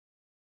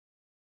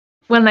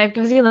When life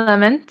gives you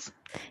lemons.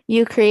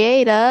 You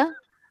create a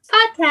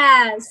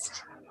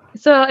podcast.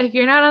 So if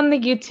you're not on the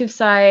YouTube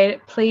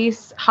side,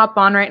 please hop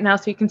on right now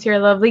so you can see our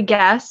lovely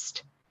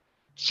guest.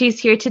 She's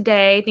here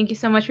today. Thank you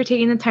so much for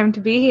taking the time to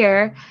be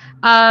here.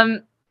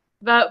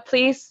 But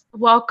please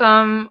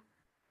welcome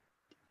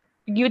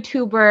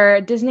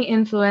YouTuber, Disney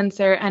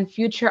influencer, and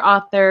future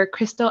author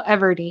Crystal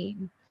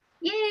Everdeen.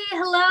 Yay,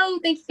 hello.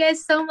 Thank you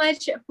guys so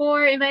much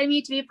for inviting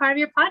me to be a part of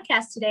your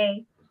podcast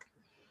today.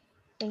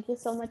 Thank you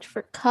so much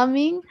for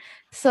coming.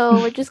 So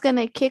we're just going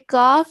to kick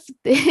off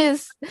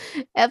this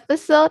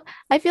episode.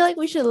 I feel like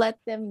we should let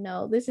them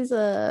know. This is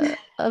a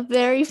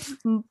very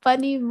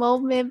funny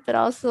moment, but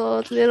also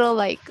a little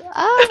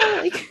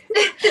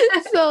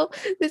so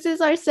this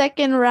is our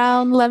second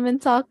round, Lemon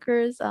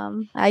Talkers.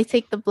 I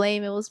take the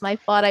blame. It was my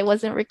fault. I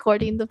wasn't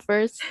recording the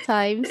first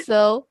time.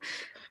 So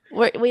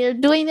we're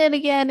doing it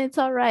again. It's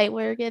all right.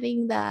 We're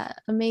getting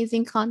that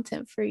amazing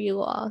content for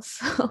you all.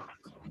 So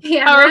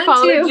yeah, our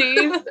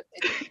apologies.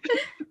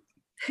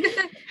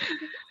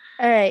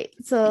 All right,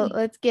 so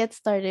let's get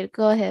started.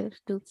 Go ahead,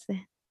 Dulce.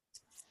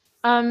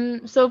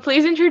 So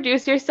please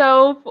introduce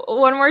yourself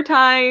one more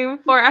time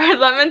for our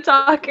Lemon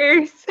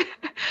Talkers.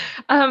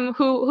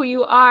 Who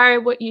you are,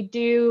 what you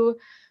do,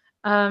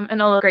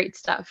 and all the great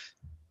stuff.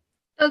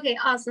 Okay,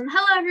 awesome.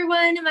 Hello,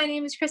 everyone. My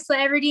name is Crystal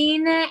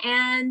Everdeen,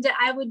 and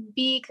I would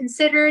be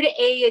considered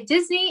a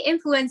Disney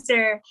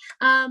influencer.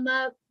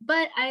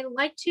 But I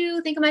like to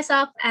think of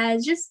myself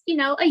as just, a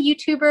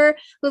YouTuber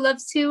who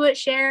loves to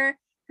share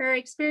her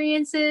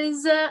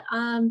experiences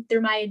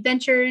through my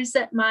adventures,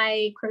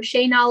 my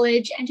crochet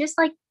knowledge, and just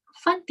like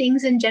fun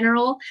things in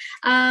general.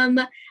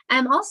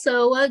 I'm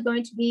also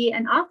going to be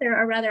an author,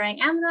 or rather, I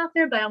am an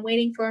author, but I'm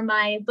waiting for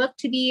my book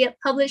to be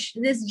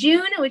published this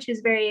June, which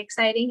is very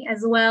exciting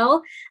as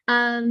well.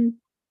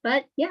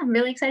 But yeah, I'm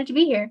really excited to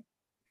be here.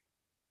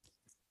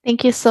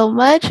 Thank you so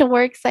much. And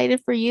we're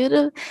excited for you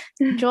to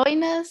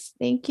join us.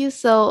 Thank you.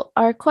 So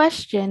our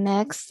question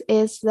next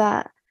is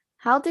that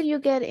how did you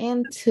get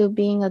into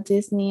being a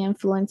Disney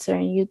influencer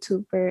and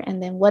YouTuber?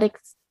 And then what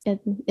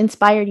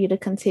inspired you to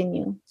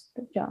continue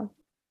the job?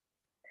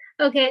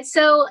 Okay,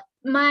 so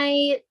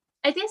I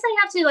guess I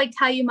have to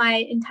tell you my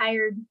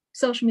entire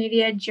social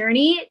media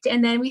journey,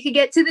 and then we could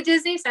get to the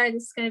Disney. Sorry,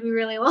 this is going to be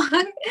really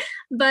long.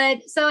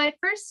 But so I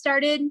first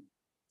started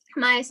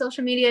my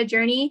social media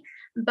journey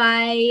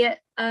by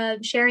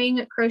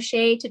sharing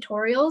crochet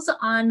tutorials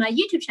on my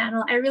YouTube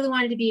channel. I really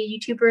wanted to be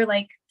a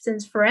YouTuber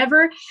since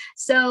forever.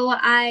 So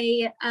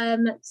I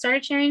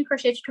started sharing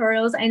crochet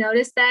tutorials. I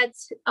noticed that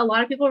a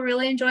lot of people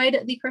really enjoyed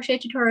the crochet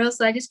tutorials,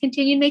 so I just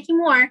continued making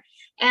more.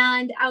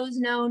 And I was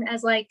known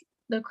as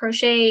the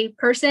crochet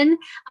person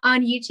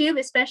on YouTube,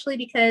 especially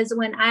because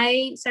when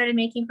I started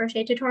making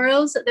crochet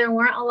tutorials, there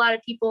weren't a lot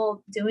of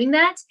people doing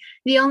that.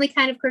 The only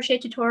kind of crochet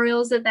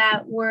tutorials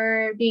that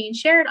were being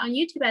shared on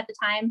YouTube at the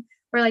time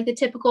were the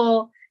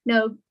typical,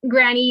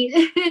 granny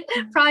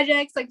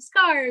projects like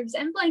scarves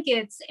and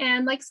blankets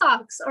and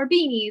socks or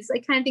beanies,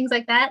 kind of things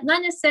like that.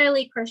 Not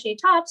necessarily crochet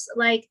tops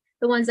like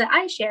the ones that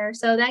I share.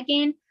 So that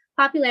gained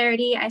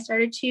popularity. I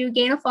started to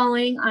gain a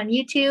following on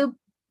YouTube.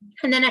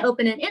 And then I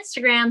opened an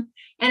Instagram,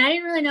 and I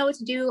didn't really know what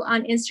to do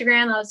on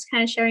Instagram. I was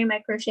kind of sharing my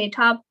crochet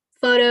top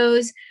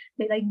photos,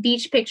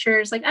 beach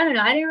pictures. I don't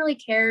know. I didn't really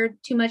care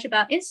too much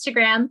about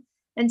Instagram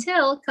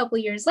until a couple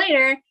years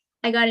later.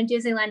 I got a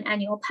Disneyland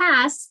annual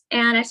pass,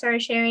 and I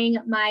started sharing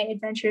my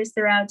adventures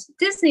throughout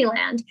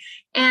Disneyland.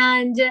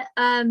 And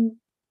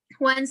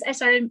once I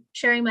started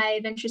sharing my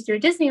adventures through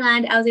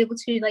Disneyland, I was able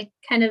to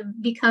kind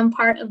of become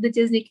part of the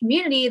Disney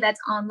community that's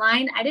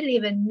online. I didn't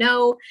even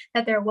know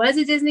that there was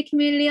a Disney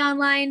community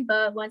online,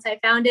 but once I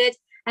found it,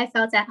 I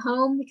felt at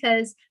home,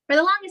 because for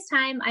the longest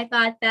time, I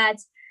thought that,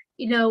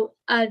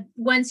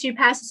 once you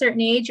pass a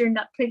certain age, you're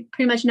not pretty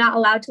much not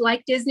allowed to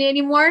like Disney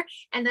anymore,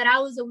 and that I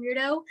was a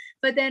weirdo.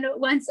 But then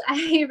once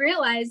I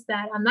realized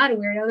that I'm not a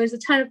weirdo, there's a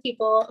ton of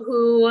people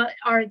who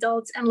are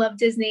adults and love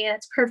Disney, and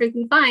it's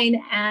perfectly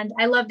fine. And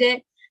I loved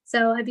it.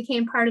 So I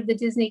became part of the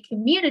Disney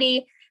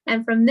community.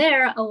 And from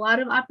there, a lot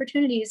of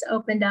opportunities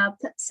opened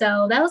up.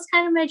 So that was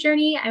kind of my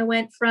journey. I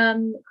went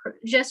from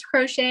just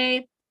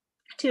crochet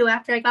to,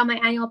 after I got my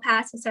annual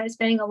pass, I started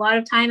spending a lot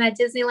of time at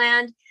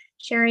Disneyland,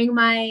 sharing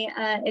my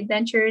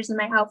adventures and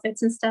my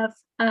outfits and stuff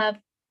that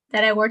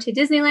I wore to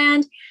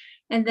Disneyland.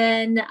 And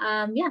then,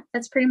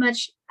 that's pretty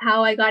much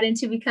how I got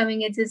into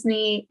becoming a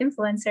Disney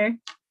influencer.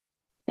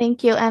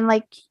 Thank you.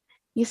 And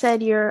you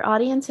said, your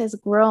audience has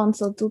grown,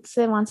 so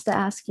Dulce wants to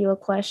ask you a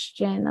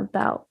question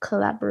about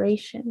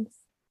collaborations.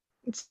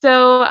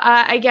 So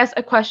I guess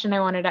a question I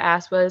wanted to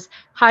ask was,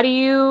 how do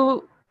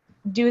you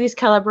do these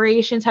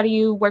collaborations? How do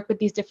you work with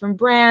these different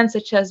brands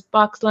such as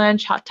Box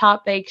Lunch, Hot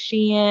Topic,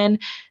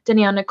 Shein,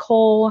 Danielle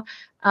Nicole,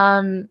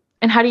 and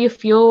how do you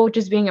feel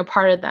just being a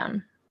part of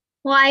them?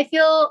 Well, I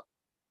feel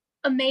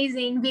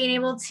amazing being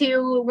able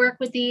to work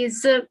with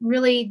these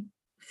really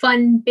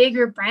fun,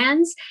 bigger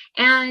brands.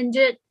 And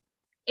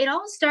it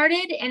all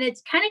started, and it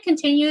kind of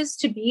continues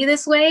to be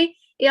this way.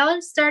 It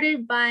all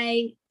started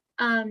by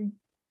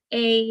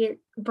a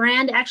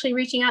brand actually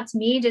reaching out to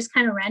me just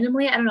kind of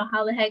randomly. I don't know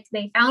how the heck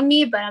they found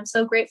me, but I'm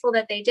so grateful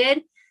that they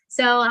did.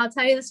 So I'll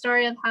tell you the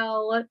story of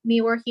how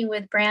me working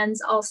with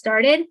brands all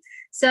started.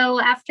 So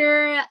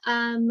after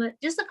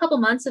just a couple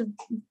months of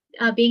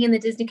being in the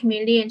Disney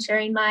community and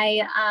sharing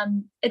my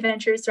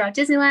adventures throughout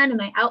Disneyland and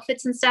my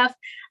outfits and stuff,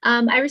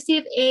 I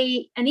received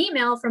an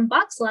email from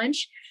Box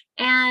Lunch,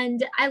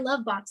 and I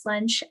love Box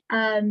Lunch.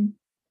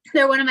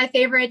 They're one of my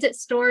favorite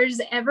stores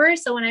ever.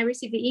 So when I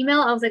received the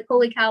email, I was like,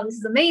 holy cow, this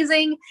is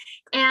amazing.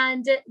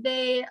 And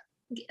they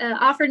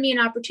offered me an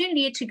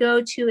opportunity to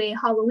go to a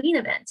Halloween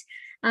event,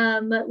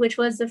 which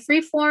was the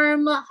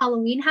Freeform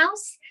Halloween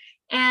House.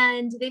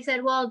 And they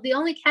said, well, the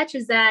only catch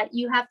is that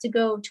you have to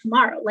go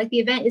tomorrow. Like the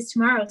event is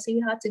tomorrow, so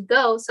you have to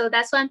go. So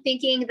that's why I'm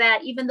thinking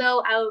that even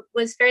though I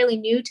was fairly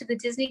new to the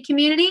Disney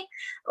community,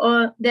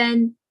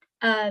 then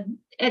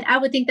and I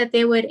would think that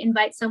they would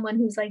invite someone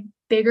who's like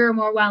bigger or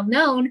more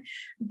well-known.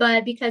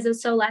 But because it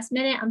was so last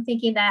minute, I'm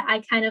thinking that I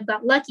kind of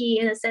got lucky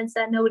in a sense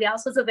that nobody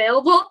else was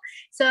available.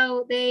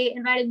 So they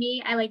invited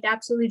me. I like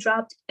absolutely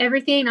dropped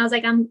everything. I was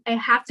like, I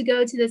have to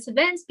go to this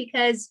event,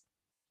 because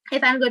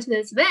if I don't go to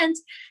this event,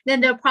 then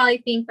they'll probably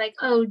think like,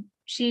 oh,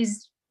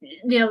 she's,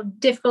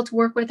 difficult to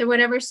work with or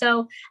whatever.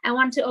 So I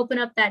wanted to open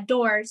up that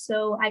door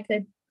so I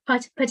could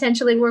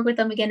potentially work with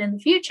them again in the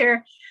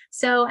future.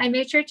 So I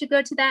made sure to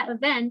go to that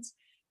event,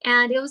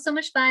 and it was so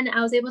much fun.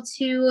 I was able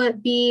to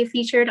be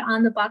featured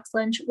on the Box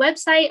Lunch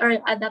website, or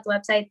not the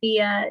website,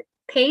 the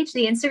page,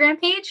 the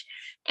Instagram page.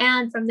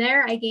 And from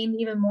there, I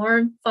gained even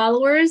more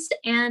followers.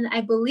 And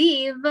I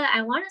believe,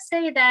 I want to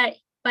say that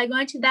by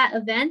going to that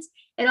event,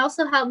 it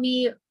also helped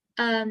me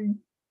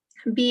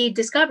be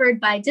discovered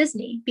by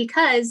Disney,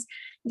 because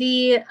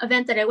the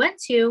event that I went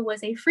to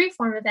was a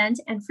Freeform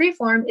event, and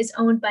Freeform is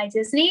owned by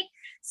Disney.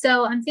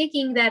 So I'm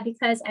thinking that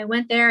because I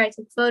went there, I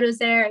took photos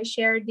there, I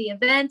shared the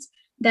event,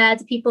 that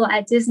the people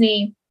at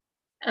Disney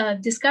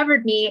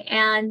discovered me.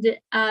 And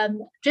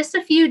just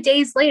a few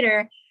days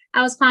later,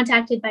 I was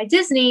contacted by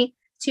Disney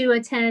to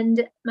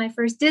attend my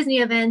first Disney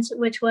event,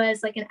 which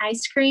was like an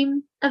ice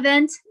cream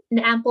event in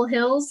Ample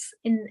Hills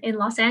in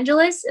Los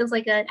Angeles. It was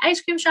like an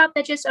ice cream shop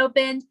that just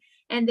opened,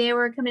 and they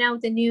were coming out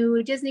with a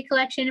new Disney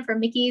collection for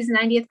Mickey's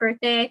 90th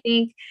birthday, I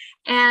think.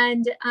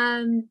 And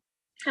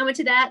I went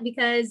to that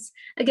because,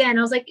 again,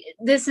 I was like,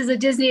 this is a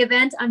Disney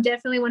event. I'm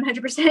definitely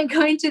 100%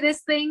 going to this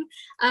thing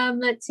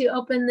to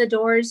open the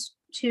doors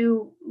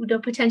to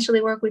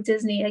potentially work with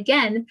Disney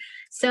again.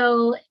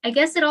 So I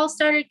guess it all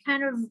started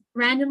kind of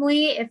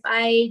randomly. If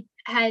I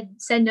had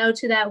said no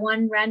to that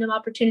one random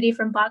opportunity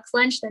from Box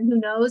Lunch, then who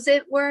knows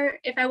if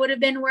I would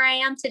have been where I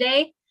am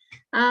today.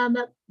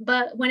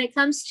 But when it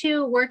comes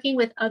to working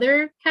with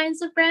other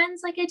kinds of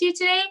brands like I do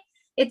today,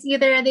 it's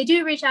either they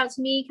do reach out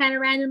to me kind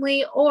of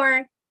randomly,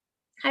 or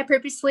I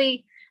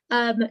purposely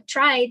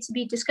try to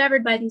be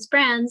discovered by these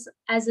brands,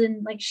 as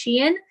in like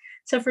Shein.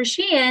 So for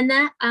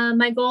Shein,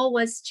 my goal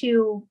was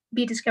to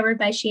be discovered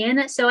by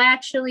Shein. So I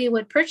actually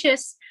would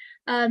purchase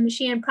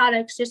Shein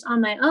products just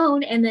on my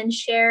own, and then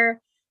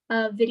share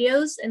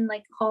videos and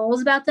like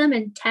hauls about them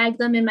and tag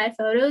them in my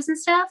photos and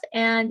stuff.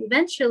 And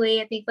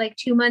eventually, I think like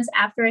 2 months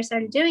after I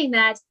started doing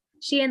that,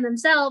 Shein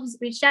themselves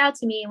reached out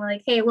to me and were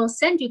like, hey, we'll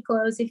send you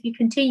clothes if you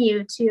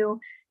continue to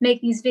make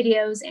these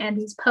videos and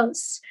these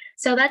posts.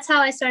 So that's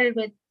how I started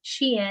with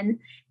Shein.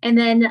 And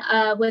then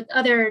with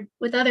other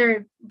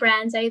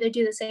brands, I either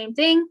do the same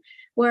thing,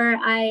 where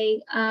I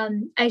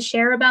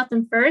share about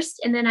them first,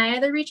 and then I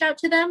either reach out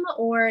to them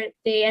or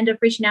they end up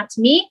reaching out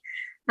to me.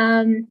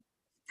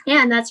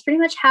 And that's pretty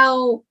much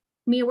how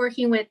me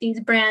working with these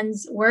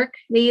brands work.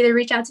 They either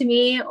reach out to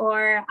me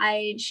or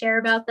I share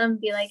about them,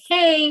 be like,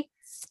 hey,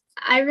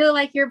 I really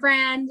like your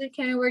brand.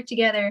 Can we work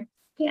together?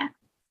 Yeah.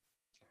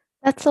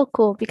 That's so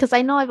cool, because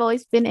I know I've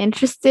always been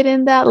interested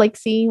in that, like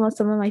seeing what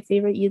some of my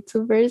favorite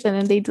YouTubers, and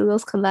then they do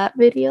those collab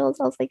videos.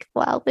 I was like,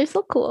 wow, they're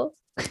so cool.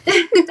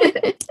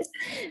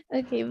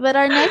 Okay, but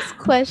our next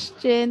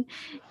question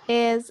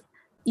is,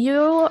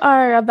 you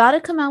are about to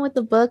come out with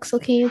the book, so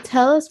can you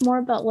tell us more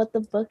about what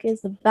the book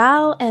is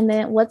about, and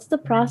then what's the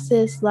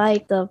process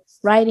like of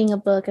writing a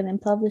book and then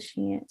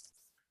publishing it?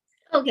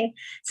 Okay,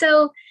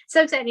 so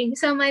exciting.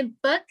 So my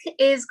book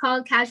is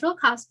called Casual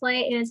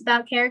Cosplay, and it's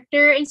about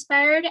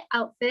character-inspired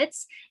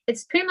outfits.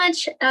 It's pretty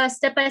much a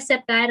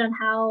step-by-step guide on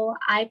how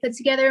I put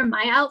together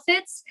my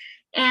outfits.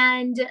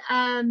 And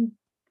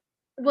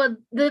well,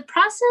 the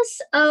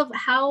process of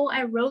how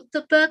I wrote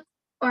the book,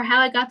 or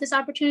how I got this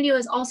opportunity,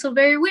 was also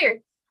very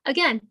weird.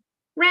 Again,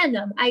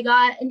 random. I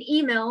got an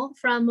email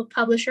from a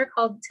publisher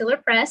called Tiller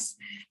Press,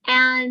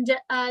 and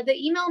the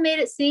email made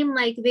it seem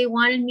like they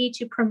wanted me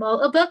to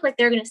promote a book, like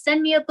they're going to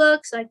send me a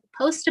book so I could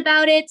post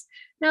about it.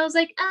 And I was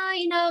like,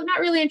 not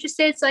really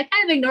interested. So I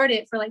kind of ignored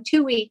it for like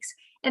 2 weeks.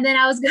 And then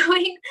I was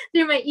going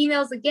through my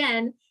emails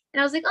again,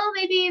 and I was like, oh,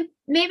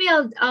 maybe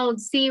I'll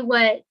see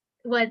what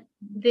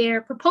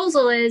their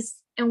proposal is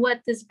and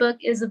what this book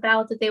is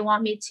about that they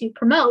want me to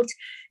promote.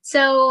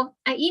 So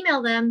I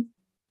emailed them,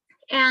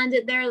 and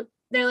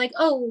they're like,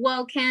 oh,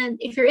 well,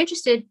 if you're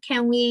interested,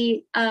 can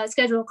we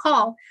schedule a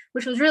call?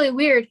 Which was really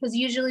weird because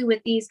usually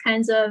with these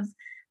kinds of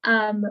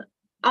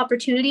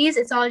opportunities,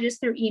 it's all just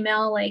through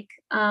email, like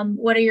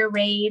what are your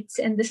rates,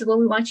 and this is what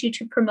we want you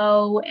to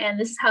promote, and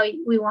this is how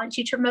we want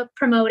you to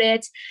promote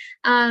it.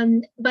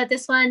 But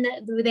this one,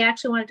 they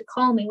actually wanted to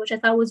call me, which I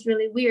thought was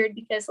really weird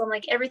because I'm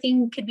like,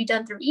 everything could be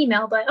done through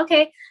email, but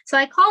okay. So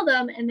I called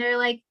them and they're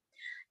like,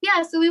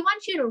 yeah, so we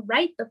want you to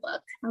write the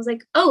book. I was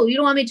like, oh, you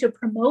don't want me to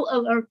promote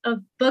a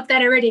book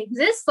that already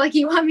exists? Like,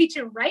 you want me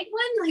to write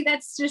one? Like,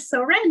 that's just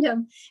so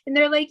random. And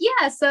they're like,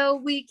 yeah. So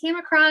we came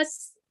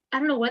across, I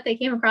don't know what they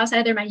came across,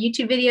 either my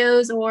YouTube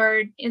videos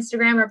or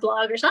Instagram or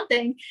blog or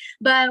something,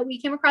 but we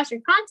came across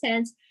your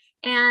content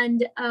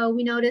and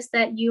we noticed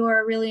that you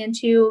are really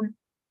into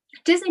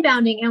Disney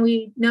bounding, and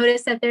we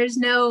noticed that there's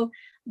no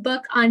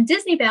book on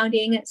Disney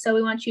bounding, so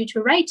we want you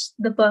to write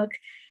the book.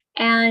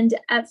 And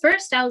at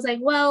first I was like,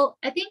 well,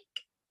 I think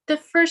the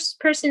first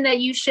person that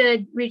you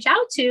should reach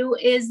out to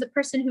is the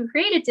person who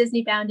created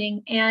Disney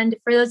bounding. And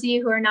for those of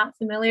you who are not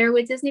familiar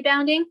with Disney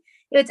bounding,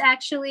 it's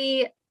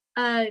actually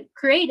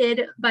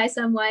created by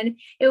someone.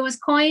 It was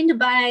coined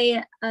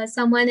by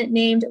someone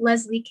named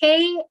Leslie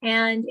Kay,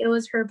 and it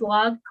was her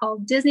blog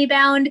called Disney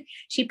Bound.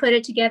 She put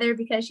it together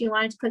because she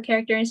wanted to put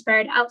character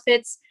inspired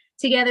outfits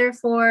together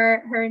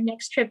for her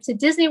next trip to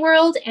Disney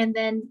World, and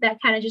then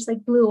that kind of just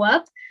like blew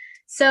up.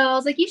 So I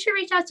was like, you should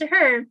reach out to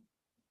her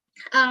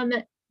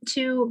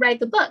to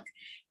write the book.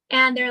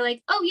 And they're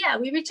like, oh yeah,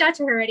 we reached out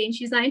to her already and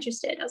she's not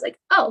interested. I was like,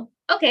 oh,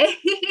 okay,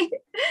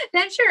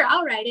 then sure,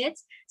 I'll write it.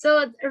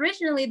 So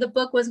originally the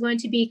book was going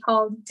to be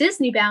called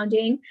Disney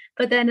Bounding,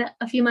 but then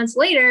a few months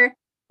later,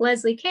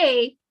 Leslie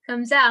Kay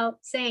comes out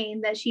saying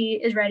that she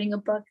is writing a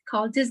book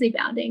called Disney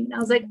Bounding. And I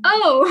was like,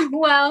 oh,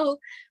 well,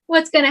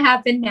 what's going to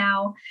happen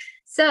now?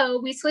 So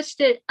we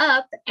switched it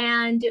up,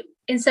 and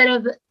instead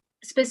of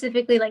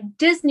specifically like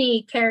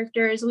Disney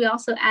characters, we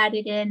also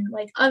added in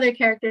like other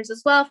characters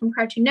as well from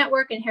Cartoon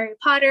Network and Harry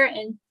Potter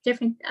and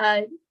different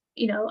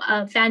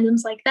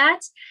fandoms like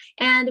that.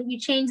 And we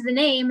changed the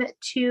name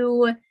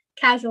to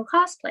Casual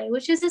Cosplay,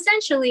 which is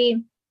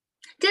essentially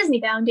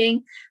Disney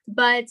bounding,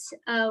 but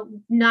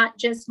not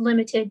just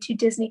limited to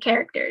Disney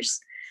characters.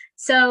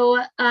 So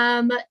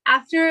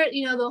after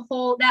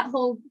that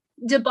whole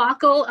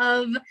debacle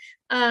of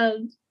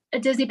a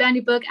Disney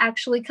bounding book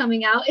actually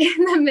coming out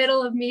in the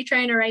middle of me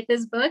trying to write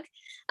this book,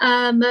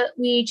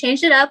 we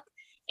changed it up,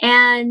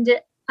 and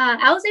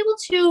I was able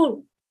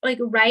to like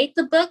write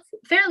the book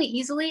fairly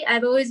easily.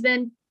 I've always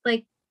been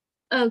like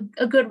a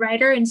good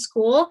writer in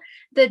school.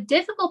 The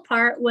difficult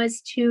part was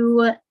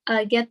to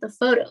get the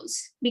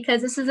photos,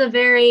 because this is a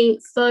very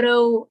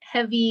photo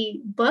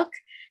heavy book,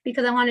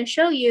 because I want to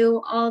show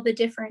you all the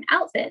different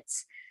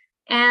outfits.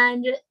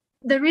 And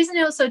the reason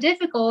it was so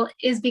difficult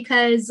is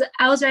because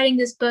I was writing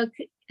this book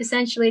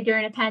essentially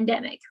during a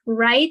pandemic,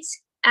 right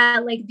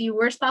at like the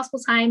worst possible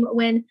time,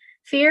 when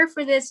fear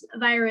for this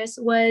virus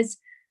was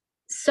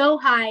so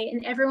high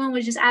and everyone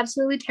was just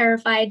absolutely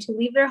terrified to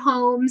leave their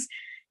homes.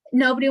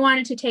 Nobody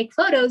wanted to take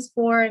photos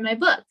for my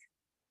book.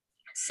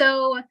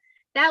 So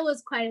that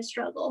was quite a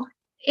struggle.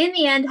 In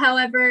the end,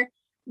 however,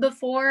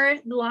 before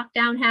the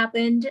lockdown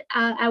happened,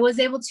 I was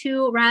able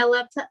to rile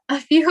up a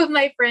few of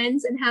my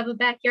friends and have a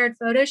backyard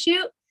photo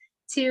shoot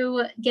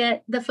to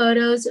get the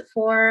photos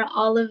for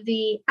all of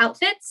the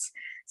outfits.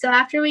 So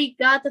after we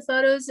got the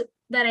photos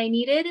that I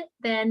needed,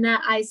 then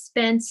I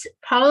spent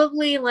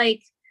probably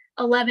like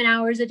 11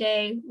 hours a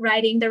day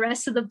writing the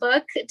rest of the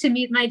book to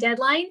meet my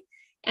deadline.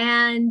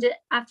 And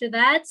after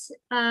that,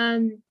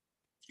 I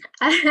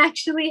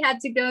actually had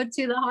to go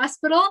to the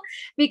hospital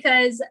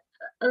because,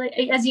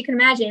 as you can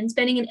imagine,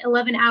 spending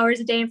 11 hours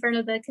a day in front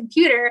of the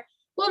computer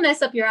will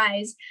mess up your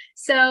eyes.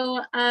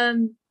 So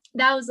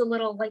that was a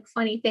little like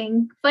funny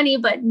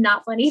but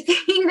not funny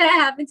thing that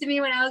happened to me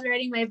when I was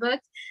writing my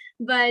book.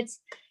 But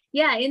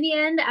yeah, in the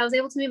end, I was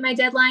able to meet my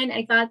deadline.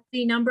 I got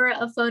the number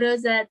of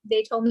photos that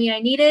they told me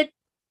I needed.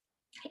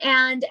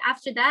 And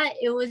after that,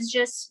 it was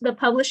just the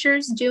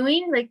publishers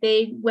doing, like,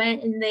 they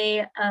went and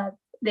they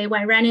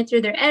ran it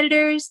through their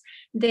editors.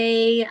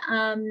 They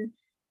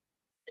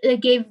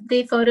gave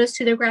the photos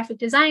to their graphic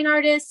design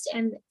artists.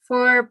 And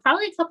for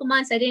probably a couple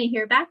months, I didn't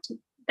hear back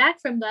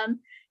from them.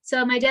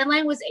 So my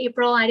deadline was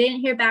April. I didn't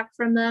hear back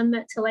from them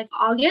till like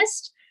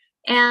August.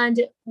 And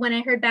when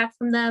I heard back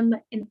from them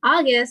in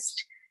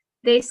August,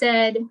 they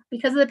said,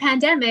 because of the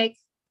pandemic,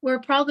 we're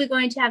probably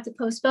going to have to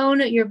postpone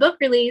your book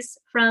release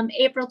from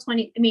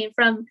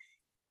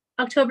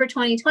October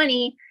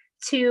 2020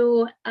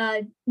 to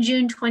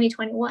June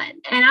 2021.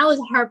 And I was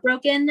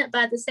heartbroken,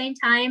 but at the same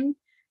time,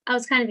 I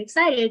was kind of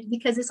excited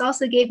because this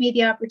also gave me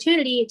the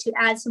opportunity to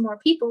add some more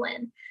people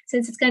in.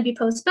 Since it's going to be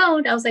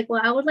postponed, I was like,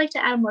 well, I would like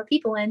to add more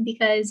people in,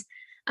 because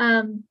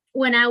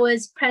when I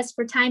was pressed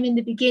for time in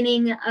the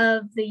beginning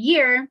of the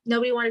year,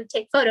 nobody wanted to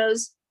take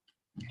photos.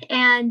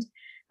 And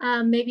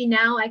maybe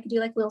now I could do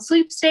like little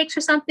sweepstakes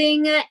or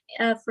something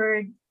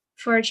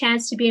for a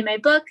chance to be in my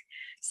book.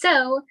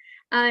 So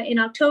in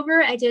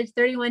October, I did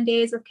 31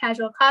 days of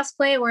casual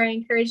cosplay, where I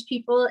encouraged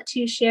people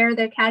to share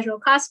their casual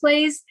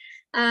cosplays.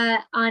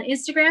 on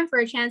Instagram for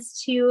a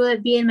chance to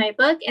be in my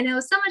book. And it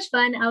was so much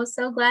fun. I was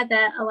so glad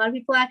that a lot of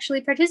people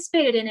actually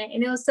participated in it,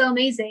 and it was so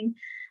amazing.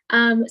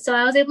 So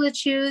I was able to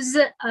choose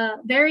a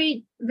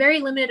very, very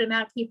limited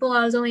amount of people.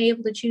 I was only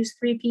able to choose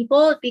 3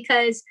 people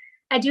because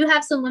I do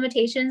have some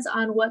limitations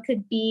on what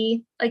could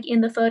be like in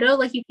the photo.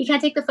 Like you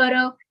can't take the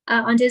photo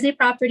on Disney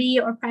property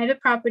or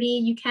private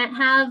property. You can't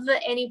have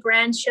any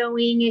brands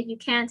showing it. You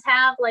can't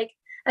have like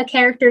a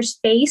character's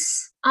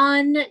face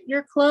on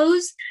your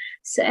clothes.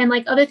 So, and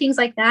like other things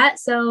like that.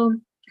 So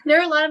there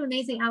are a lot of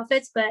amazing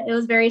outfits, but it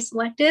was very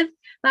selective.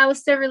 But I was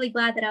still really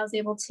glad that I was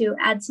able to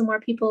add some more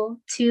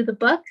people to the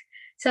book.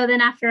 So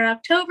then after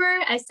October,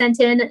 I sent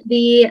in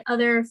the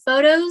other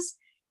photos,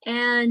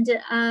 and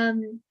I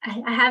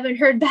haven't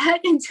heard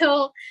back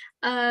until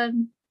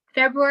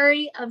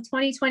February of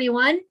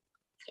 2021.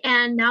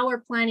 And now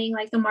we're planning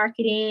like the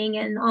marketing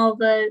and all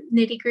the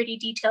nitty-gritty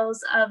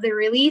details of the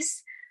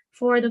release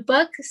for the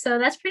book. So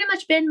that's pretty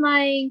much been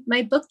my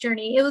book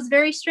journey. It was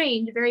very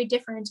strange, very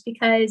different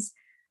because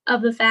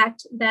of the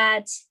fact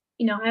that,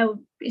 you know,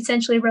 I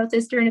essentially wrote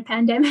this during a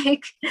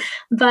pandemic.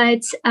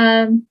 But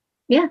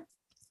yeah.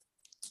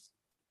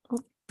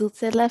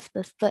 Dulce left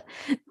us, but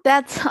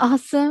that's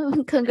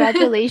awesome.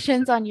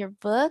 Congratulations on your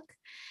book.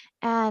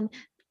 And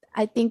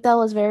I think that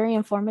was very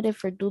informative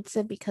for Dulce,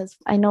 because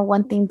I know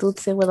one thing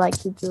Dulce would like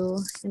to do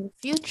in the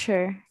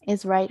future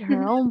is write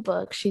her own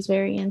book. She's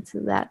very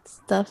into that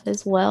stuff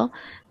as well.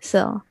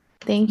 So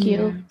thank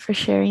you for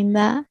sharing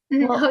that.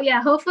 Well, oh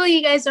yeah, hopefully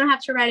you guys don't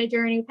have to write it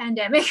during a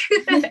pandemic.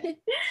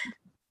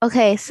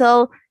 Okay,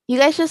 so you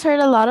guys just heard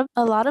a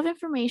lot of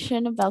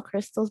information about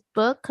Crystal's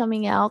book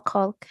coming out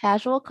called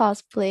Casual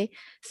Cosplay.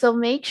 So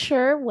make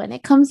sure when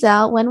it comes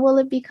out, when will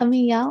it be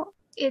coming out?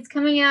 It's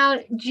coming out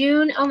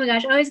June. Oh my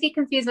gosh, I always get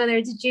confused whether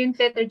it's June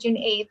 5th or June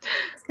 8th.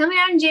 It's coming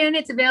out in June.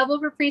 It's available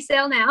for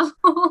pre-sale now.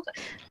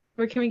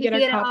 Where can we get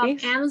our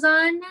copies?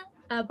 Amazon,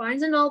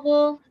 Barnes &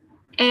 Noble,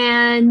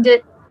 and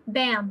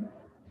BAM,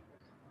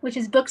 which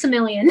is Books A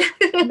Million.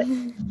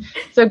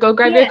 So go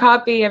grab your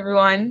copy,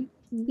 everyone.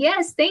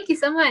 Yes, thank you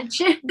so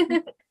much.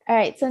 All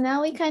right, so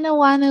now we kind of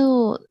want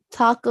to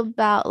talk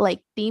about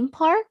like theme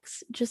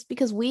parks, just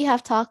because we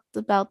have talked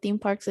about theme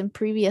parks in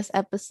previous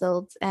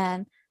episodes.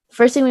 And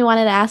first thing we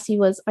wanted to ask you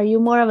was, are you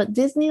more of a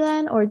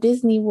Disneyland or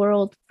Disney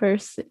World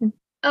person?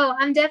 Oh,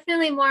 I'm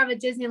definitely more of a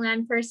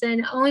Disneyland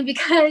person, only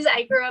because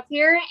I grew up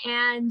here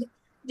and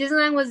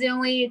Disneyland was the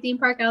only theme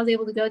park I was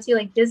able to go to,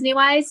 like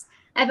Disney-wise.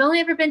 I've only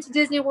ever been to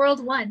Disney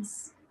World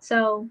once.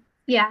 So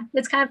yeah,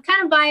 it's kind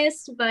of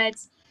biased, but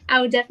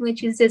I would definitely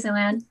choose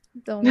Disneyland.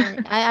 Don't worry.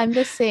 I'm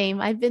the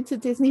same. I've been to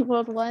Disney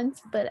World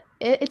once, but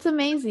it's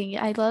amazing.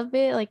 I love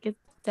it. Like,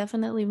 it's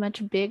definitely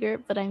much bigger,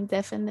 but I'm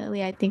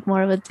definitely, I think,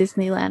 more of a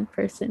Disneyland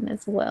person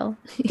as well.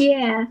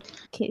 Yeah.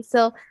 Okay,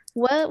 so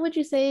what would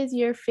you say is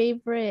your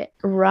favorite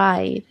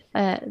ride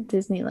at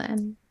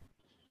Disneyland?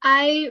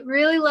 I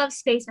really love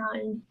Space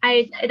Mountain.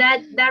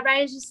 That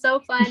ride is just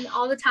so fun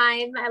all the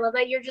time. I love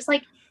that you're just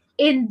like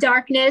in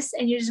darkness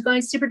and you're just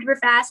going super duper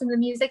fast, and the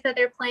music that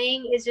they're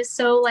playing is just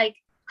so like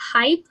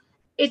hype.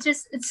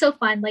 It's so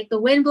fun, like the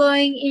wind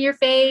blowing in your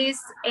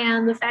face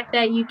and the fact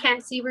that you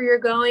can't see where you're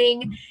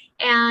going,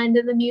 and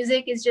the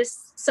music is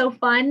just so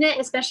fun,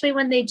 especially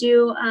when they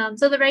do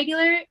so the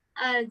regular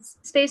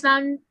Space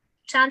Mountain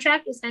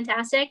soundtrack is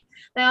fantastic,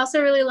 but I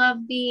also really love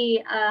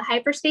the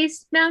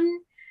Hyperspace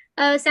Mountain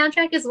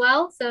soundtrack as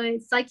well, so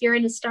it's like you're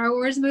in a Star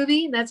Wars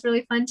movie, and that's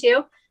really fun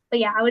too. But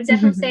yeah, I would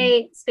definitely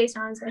say Space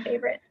Mountain is my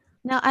favorite.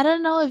 Now, I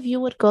don't know if you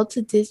would go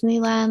to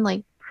Disneyland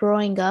like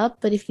growing up,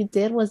 but if you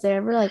did, was there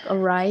ever like a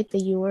ride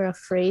that you were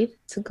afraid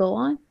to go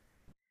on?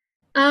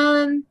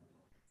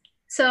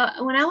 So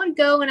when I would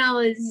go when I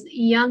was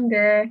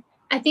younger,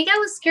 I think I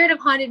was scared of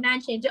Haunted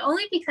Mansion,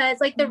 only because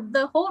like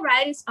the whole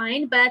ride is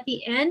fine, but at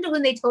the end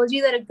when they told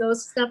you that a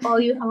ghost was gonna follow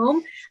you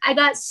home, I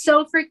got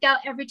so freaked out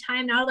every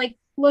time. And I would like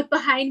look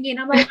behind me and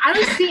I'm like, I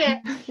don't see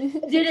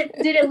it.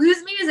 Did it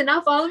lose me? Is it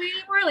not following me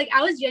anymore? Like,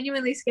 I was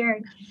genuinely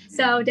scared.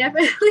 So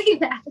definitely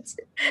that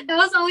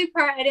was the only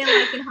part I didn't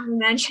like in Haunted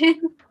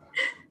Mansion.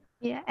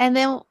 Yeah, and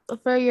then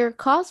for your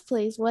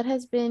cosplays, what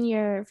has been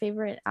your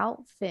favorite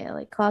outfit,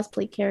 like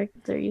cosplay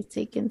character you've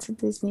taken to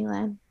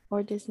Disneyland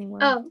or Disney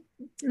World? Oh,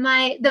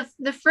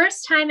 the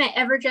first time I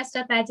ever dressed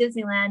up at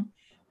Disneyland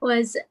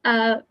was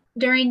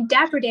during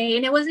Dapper Day,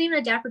 and it wasn't even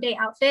a Dapper Day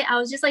outfit. I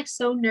was just like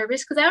so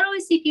nervous because I would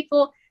always see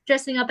people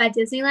dressing up at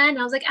Disneyland, and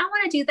I was like, I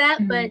want to do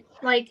that, but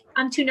like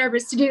I'm too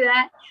nervous to do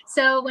that.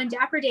 So when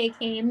Dapper Day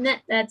came,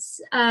 that's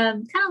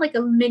kind of like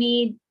a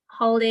mini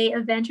holiday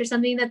event or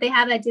something that they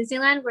have at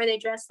Disneyland where they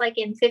dress like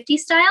in 50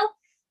 style,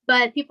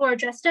 but people are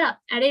dressed up.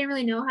 I didn't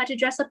really know how to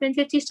dress up in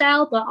 50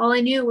 style, but all I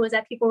knew was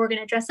that people were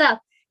going to dress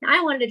up. And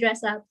I wanted to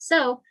dress up.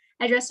 So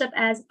I dressed up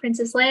as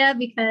Princess Leia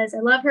because I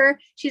love her.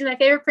 She's my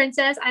favorite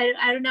princess. I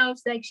don't know if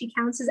like she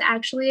counts as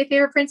actually a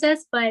favorite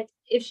princess, but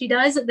if she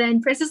does,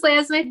 then Princess Leia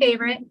is my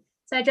favorite.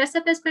 So I dressed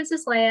up as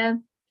Princess Leia,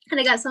 and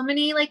I got so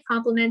many like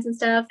compliments and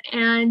stuff.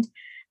 And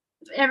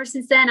ever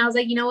since then, I was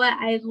like, you know what?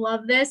 I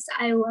love this.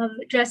 I love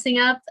dressing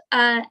up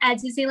at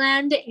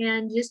Disneyland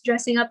and just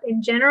dressing up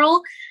in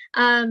general.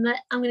 I'm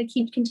going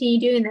to continue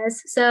doing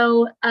this.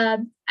 So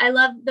I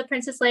love the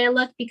Princess Leia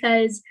look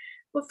because,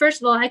 well,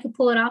 first of all, I could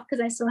pull it off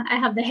because I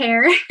have the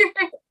hair.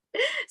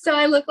 So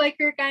I look like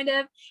her kind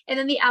of. And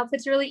then the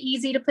outfit's really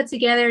easy to put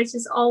together. It's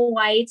just all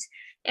white.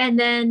 And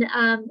then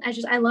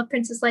I love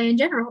Princess Leia in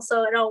general.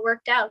 So it all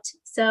worked out.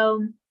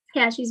 So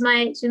yeah, she's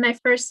my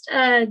first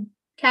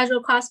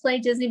casual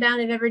cosplay Disney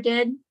bound I've ever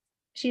did.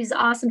 She's an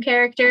awesome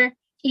character,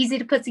 easy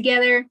to put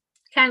together,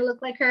 kind of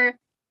look like her.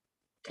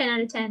 10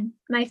 out of 10,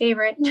 my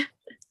favorite.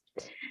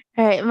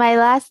 All right, my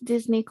last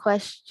Disney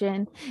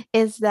question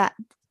is that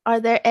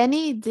are there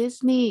any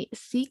Disney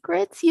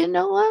secrets you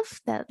know of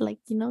that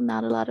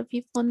not a lot of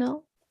people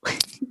know?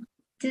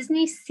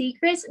 Disney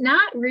secrets?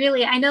 Not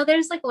really. I know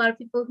there's like a lot of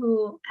people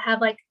who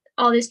have like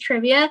all this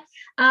trivia,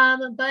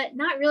 but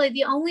not really.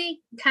 The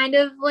only kind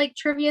of like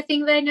trivia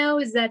thing that I know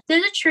is that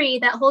there's a tree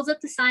that holds up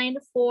the sign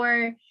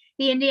for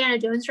the Indiana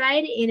Jones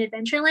ride in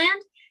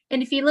Adventureland.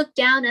 And if you look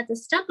down at the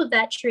stump of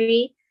that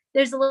tree,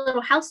 there's a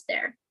little house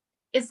there.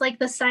 It's like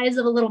the size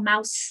of a little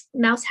mouse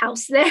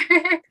house there.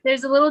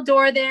 There's a little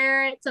door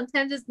there.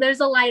 Sometimes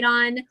there's a light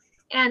on.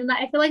 And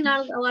I feel like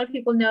not a lot of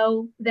people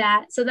know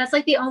that. So that's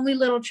like the only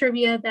little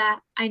trivia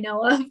that I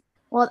know of.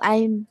 Well,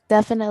 I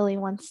definitely,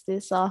 once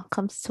this all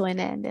comes to an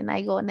end and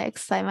I go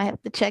next time, I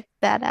have to check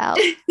that out.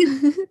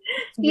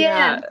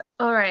 Yeah.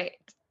 All right.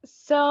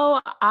 So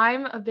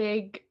I'm a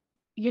big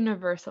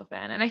Universal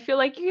fan, and I feel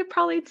like you could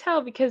probably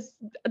tell because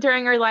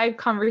during our live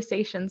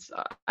conversations,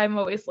 I'm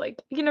always like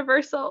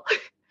Universal.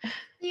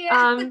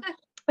 Yeah.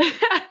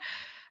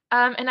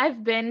 And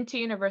I've been to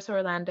Universal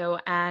Orlando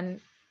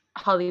and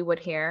Hollywood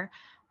here.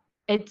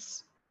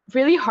 It's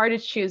really hard to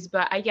choose,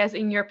 but I guess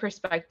in your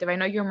perspective, I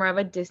know you're more of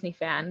a Disney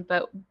fan,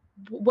 but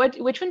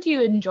which one do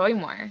you enjoy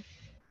more?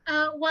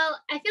 Well,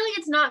 I feel like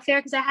it's not fair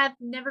because I have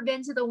never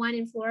been to the one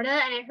in Florida,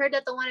 and I heard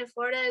that the one in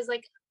Florida is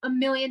like a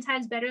million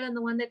times better than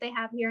the one that they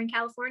have here in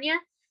California.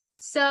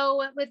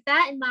 So with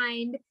that in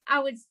mind, I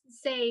would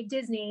say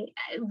Disney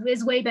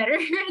is way better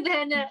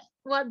than,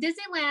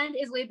 Disneyland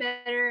is way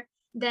better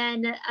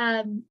than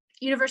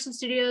Universal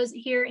Studios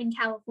here in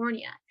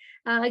California.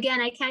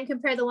 Again, I can't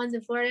compare the ones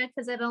in Florida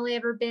because I've only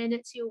ever been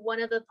to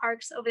one of the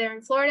parks over there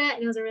in Florida,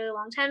 and it was a really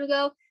long time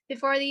ago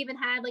before they even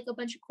had like a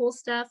bunch of cool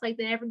stuff. Like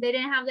they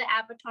didn't have the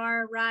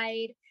Avatar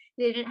ride.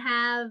 They didn't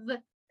have,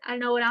 I don't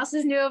know what else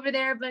is new over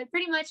there, but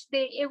pretty much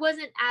it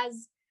wasn't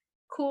as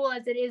cool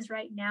as it is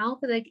right now.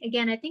 Because like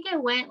again, I think I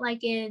went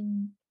like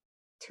in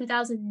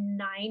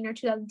 2009 or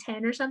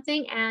 2010 or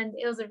something, and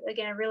it was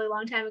again a really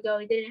long time ago.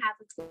 It didn't have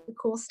the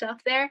cool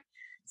stuff there.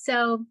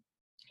 So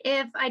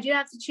if I do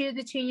have to choose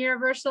between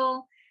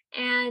Universal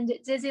and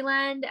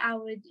Disneyland, I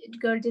would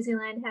go to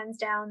Disneyland hands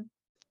down.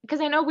 Because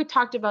I know we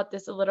talked about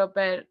this a little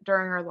bit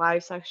during our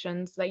live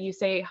sections that you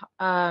say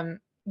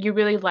you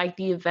really like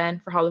the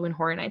event for Halloween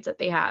Horror Nights that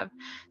they have.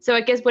 So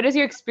I guess what is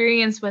your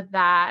experience with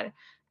that?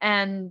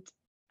 And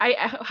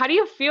how do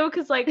you feel?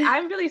 Because like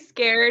I'm really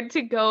scared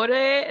to go to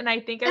it, and I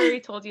think I already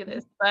told you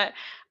this, but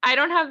I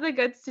don't have the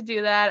guts to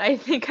do that. I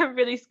think I'm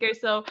really scared.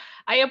 So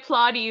I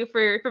applaud you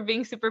for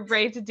being super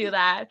brave to do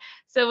that.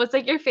 So what's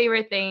like your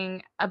favorite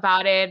thing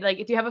about it? Like,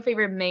 do you have a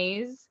favorite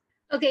maze?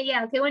 Okay,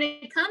 yeah. Okay, when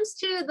it comes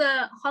to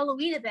the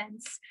Halloween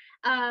events,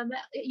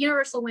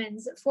 Universal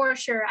wins for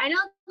sure. I know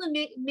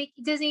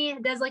Disney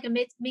does like a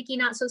Mickey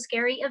Not So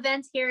Scary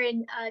event here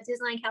in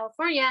Disneyland,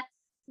 California,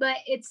 but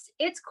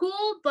it's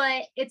cool,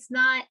 but it's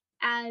not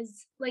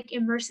as like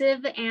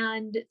immersive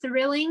and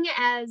thrilling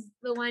as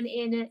the one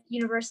in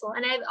Universal.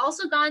 And I've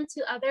also gone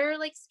to other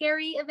like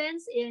scary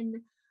events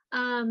in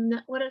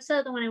what was the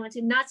other one I went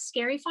to? Knott's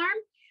Scary Farm,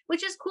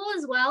 which is cool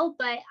as well.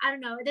 But I don't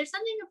know. There's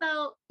something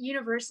about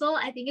Universal.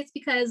 I think it's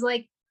because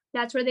like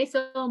that's where they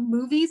film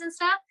movies and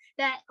stuff,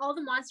 that all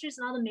the monsters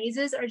and all the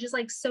mazes are just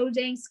like so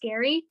dang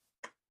scary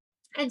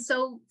and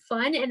so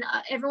fun, and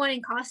everyone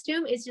in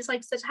costume is just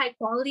like such high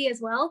quality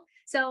as well.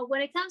 So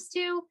when it comes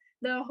to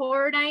the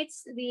horror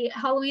nights, the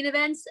Halloween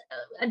events,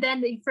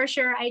 then for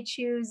sure I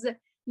choose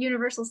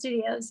Universal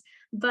Studios.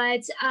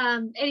 But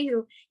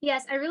anywho,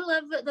 yes, I really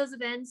love those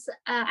events.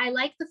 I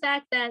like the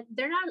fact that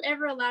they're not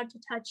ever allowed to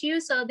touch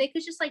you, so they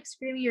could just like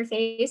scream in your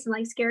face and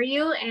like scare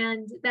you,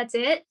 and that's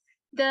it.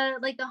 The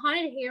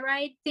haunted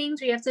hayride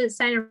things where you have to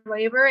sign a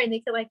waiver and they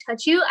could like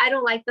touch you, I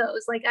don't like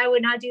those. Like I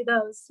would not do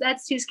those.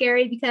 That's too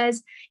scary,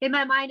 because in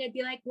my mind I'd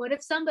be like, what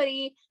if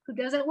somebody who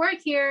doesn't work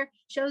here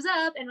shows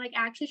up and like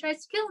actually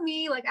tries to kill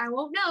me? Like I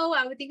won't know.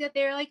 I would think that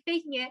they're like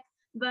faking it.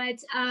 But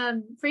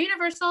for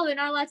Universal, they're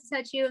not allowed to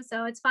touch you,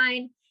 so it's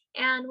fine.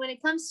 And when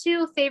it comes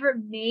to favorite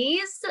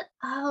maze,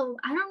 I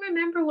don't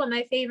remember what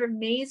my favorite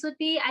maze would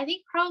be. I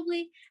think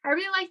probably I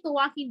really like the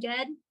Walking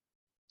Dead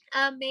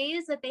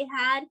maze that they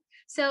had.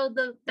 So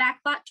the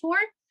Backlot tour,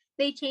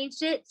 they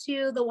changed it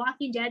to the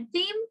Walking Dead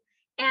theme.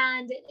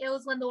 And it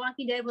was when the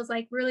Walking Dead was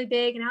like really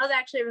big. And I was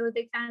actually a really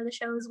big fan of the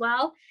show as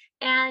well.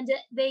 And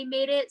they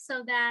made it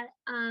so that,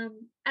 I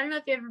don't know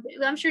if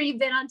I'm sure you've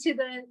been onto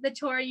the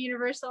tour at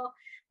Universal,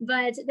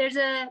 but there's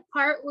a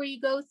part where you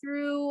go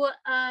through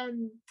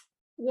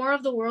War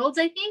of the Worlds,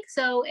 I think.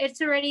 So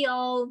it's already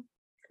all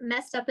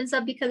messed up and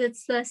stuff because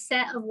it's the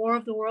set of War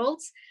of the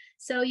Worlds.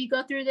 So you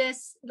go through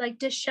this like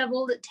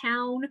disheveled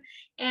town,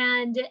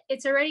 and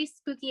it's already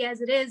spooky as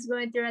it is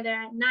going through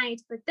there at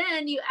night. But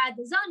then you add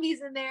the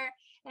zombies in there,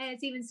 and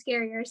it's even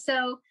scarier.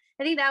 So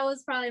I think that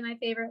was probably my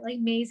favorite like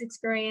maze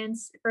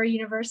experience for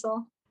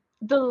Universal.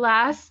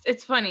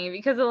 It's funny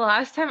because the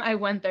last time I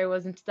went there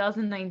was in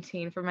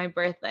 2019 for my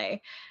birthday.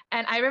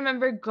 And I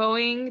remember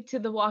going to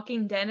the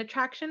Walking Dead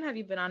attraction. Have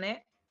you been on it?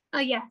 Oh,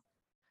 yeah.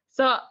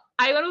 So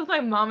I went with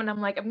my mom and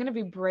I'm like, I'm going to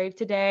be brave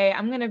today.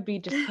 I'm going to be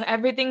just put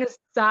everything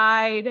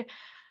aside.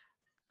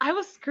 I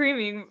was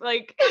screaming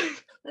like,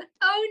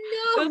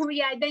 oh no.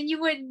 Yeah, then you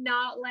would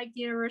not like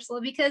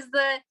Universal because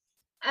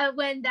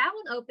when that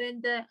one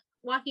opened, the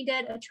Walking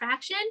Dead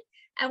attraction,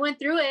 I went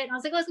through it and I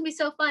was like, oh, it's gonna be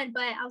so fun.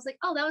 But I was like,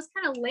 oh, that was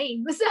kind of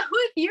lame. So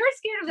if you're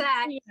scared of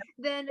that,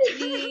 then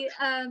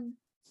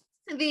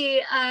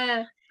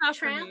the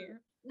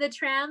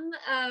tram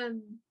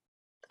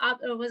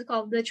what's it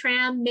called? The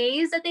tram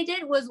maze that they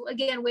did was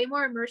again way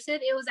more immersive.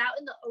 It was out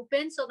in the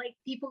open, so like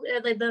people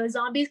like the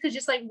zombies could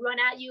just like run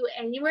at you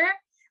anywhere.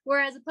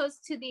 Whereas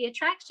opposed to the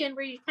attraction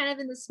where you're kind of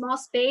in the small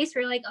space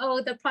where you're like,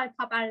 oh, they'll probably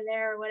pop out of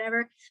there or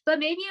whatever. But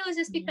maybe it was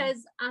just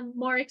because I'm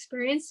more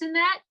experienced in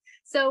that.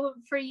 So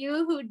for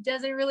you who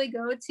doesn't really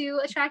go to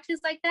attractions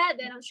like that,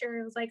 then I'm sure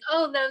it was like,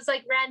 oh, that was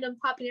like random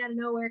popping out of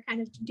nowhere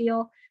kind of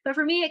deal. But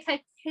for me, it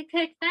could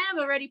kind of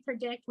already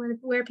predict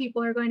where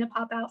people are going to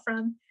pop out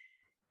from.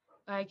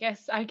 I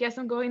guess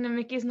I'm going to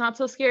Mickey's Not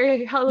So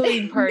Scary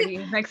Halloween party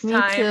next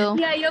time.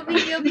 Too. Yeah,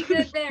 you'll be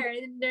good there.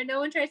 No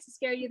one tries to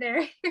scare you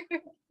there.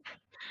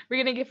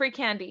 We're gonna get free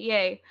candy,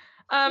 yay!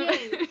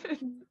 Yay.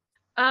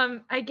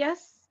 I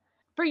guess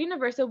for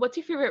Universal, what's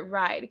your favorite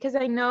ride? Because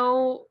I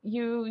know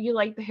you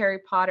like the Harry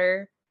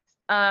Potter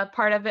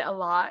part of it a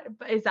lot.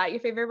 But is that your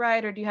favorite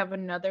ride, or do you have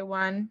another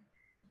one?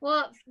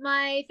 Well,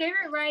 my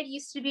favorite ride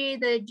used to be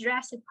the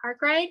Jurassic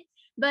Park ride,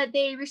 but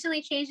they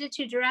recently changed it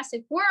to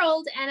Jurassic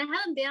World, and I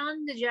haven't been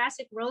on the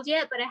Jurassic World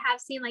yet, but I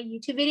have seen like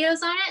YouTube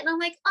videos on it, and I'm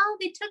like, oh,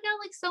 they took out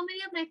like so many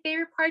of my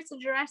favorite parts of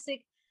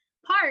Jurassic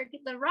Park,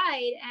 the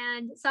ride,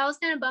 and so I was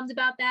kind of bummed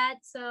about that.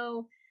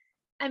 So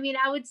I mean,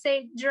 I would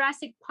say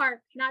Jurassic Park,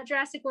 not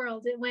Jurassic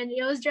World. When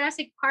it was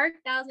Jurassic Park,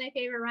 that was my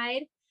favorite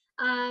ride.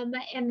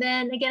 And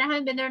then again, I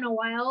haven't been there in a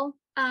while.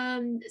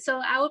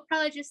 So I would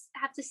probably just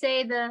have to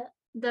say the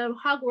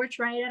Hogwarts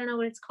ride. I don't know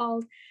what it's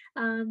called.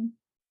 In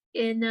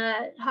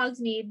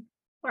Hogsmeade,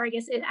 or I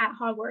guess at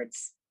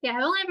Hogwarts. Yeah,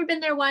 I've only ever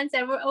been there once.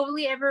 I've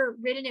only ever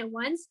ridden it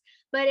once,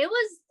 but it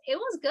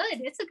was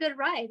good. It's a good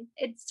ride.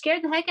 It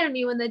scared the heck out of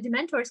me when the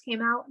Dementors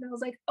came out, and I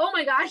was like, oh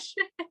my gosh.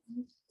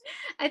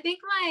 I think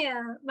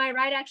my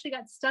ride actually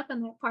got stuck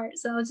on that part,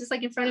 so I was just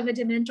like in front of a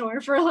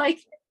Dementor for like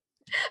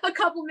a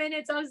couple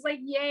minutes. I was like,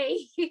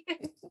 yay.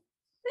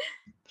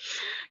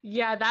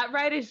 Yeah, that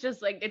ride is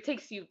just like, it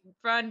takes you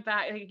front,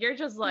 back, like you're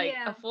just like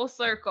a full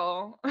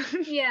circle.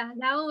 Yeah,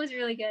 that one was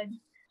really good.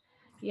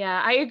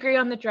 Yeah, I agree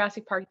on the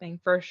Jurassic Park thing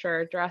for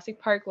sure.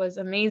 Jurassic Park was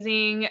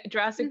amazing.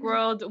 Jurassic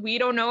World, we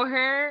don't know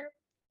her.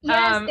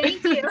 Yes,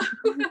 thank you.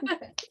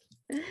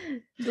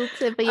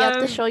 Dulce, but you have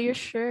to show your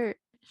shirt.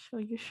 Show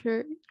your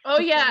shirt. Oh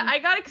yeah, I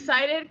got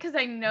excited because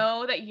I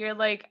know that you're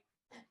like,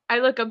 I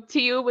look up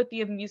to you with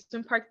the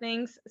amusement park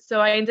things. So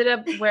I ended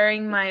up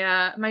wearing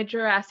my my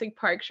Jurassic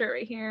Park shirt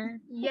right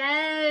here.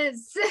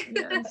 Yes.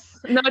 Yes.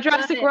 No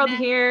Jurassic World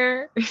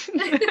here.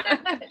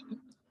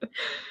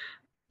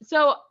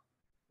 So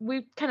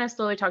we kind of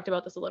slowly talked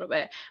about this a little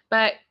bit,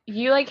 but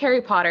you like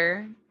Harry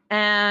Potter,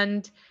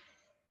 and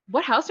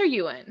what house are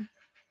you in?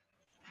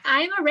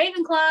 I'm a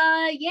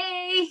Ravenclaw.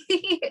 Yay.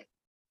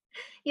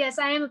 Yes,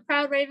 I am a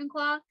proud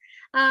Ravenclaw.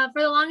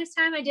 For the longest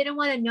time, I didn't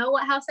want to know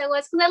what house I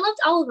was because I loved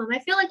all of them. I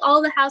feel like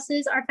all the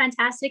houses are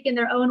fantastic in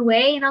their own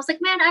way. And I was like,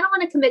 man, I don't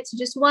want to commit to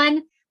just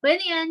one. But in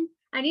the end,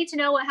 I need to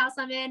know what house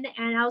I'm in.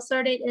 And I was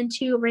sorted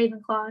into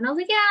Ravenclaw. And I was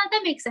like, yeah,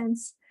 that makes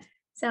sense.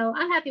 So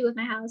I'm happy with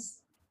my house.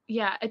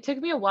 Yeah, it took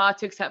me a while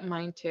to accept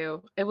mine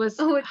too. It was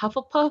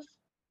Hufflepuff,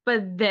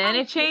 but then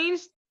it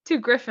changed to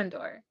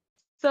Gryffindor.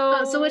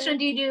 So which one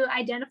do you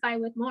identify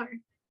with more?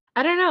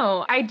 I don't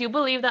know. I do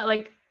believe that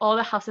like all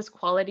the house's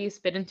qualities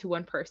fit into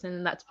one person,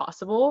 and that's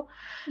possible.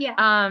 Yeah.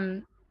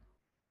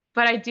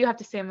 But I do have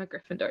to say I'm a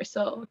Gryffindor.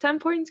 So 10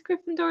 points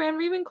Gryffindor and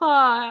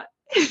Ravenclaw.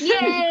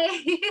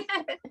 Yay!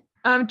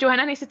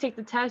 Joanna needs to take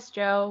the test,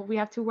 Joe. We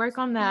have to work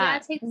on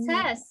that. Yeah, take the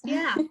test.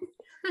 Yeah.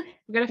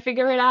 We gotta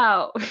figure it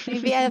out.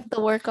 Maybe I have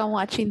to work on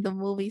watching the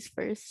movies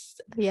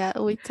first. Yeah,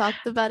 we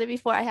talked about it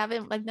before.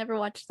 I've never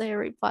watched the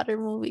Harry Potter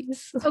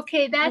movies.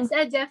 Okay, that's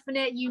a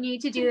definite. You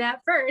need to do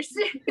that first,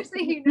 so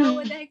you know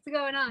what the heck's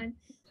going on.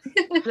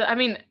 I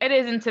mean, it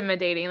is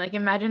intimidating. Like,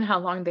 imagine how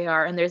long they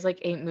are, and there's like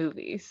 8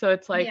 movies. So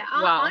it's like,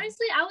 wow.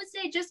 Honestly, I would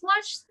say just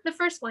watch the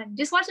first one.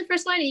 Just watch the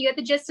first one, and you get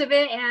the gist of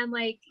it, and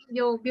like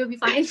you'll be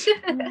fine.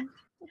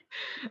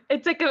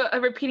 It's like a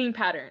repeating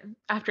pattern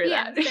after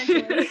that.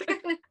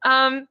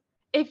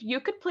 If you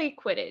could play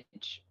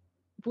Quidditch,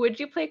 would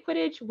you play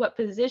Quidditch? What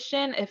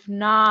position? If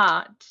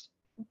not,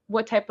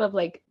 what type of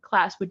like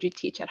class would you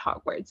teach at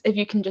Hogwarts if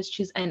you can just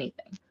choose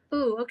anything?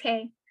 Ooh,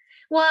 okay.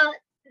 Well,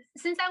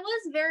 since I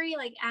was very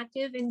like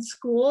active in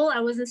school, I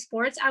was in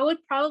sports, I would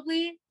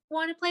probably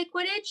want to play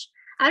Quidditch.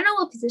 I don't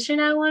know what position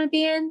I want to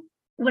be in.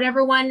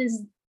 Whatever one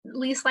is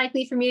least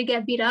likely for me to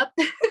get beat up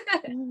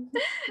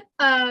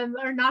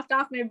or knocked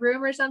off my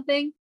broom or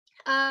something.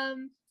 I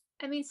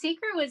mean,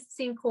 Secret would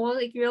seem cool.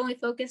 Like you're only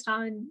focused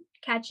on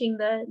catching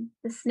the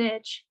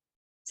snitch.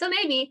 So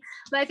maybe,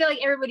 but I feel like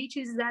everybody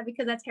chooses that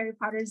because that's Harry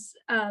Potter's,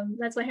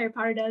 that's what Harry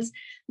Potter does.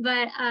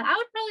 But I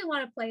would probably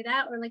want to play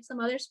that or like some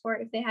other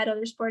sport if they had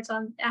other sports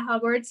on at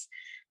Hogwarts.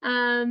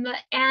 And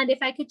if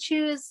I could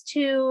choose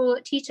to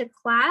teach a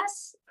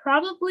class,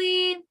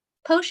 probably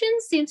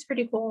potions seems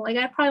pretty cool. Like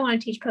I probably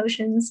want to teach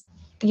potions.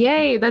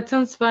 Yay, that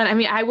sounds fun. I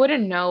mean, I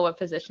wouldn't know what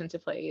position to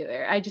play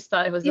either. I just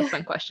thought it was a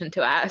fun question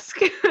to ask.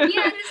 Yeah,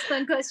 it is a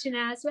fun question to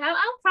ask. I'll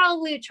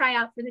probably try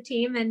out for the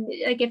team, and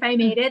like if I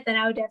made it, then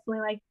I would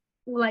definitely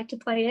like to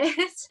play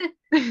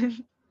it.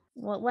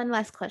 Well, one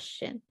last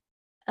question.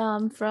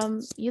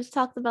 From you've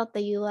talked about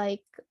that you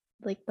like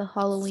the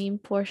Halloween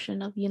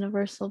portion of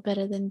Universal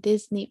better than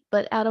Disney,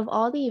 but out of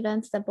all the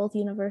events that both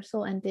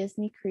Universal and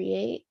Disney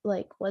create,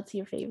 like what's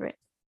your favorite?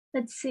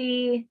 Let's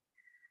see.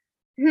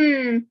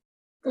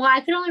 Well,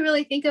 I could only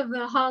really think of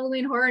the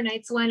Halloween Horror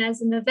Nights one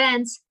as an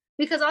event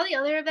because all the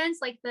other events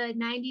like the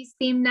 90s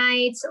theme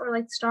nights or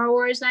like Star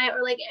Wars night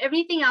or like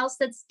everything else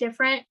that's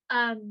different,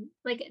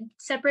 like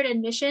separate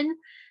admission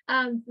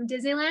from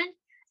Disneyland,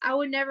 I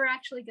would never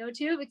actually go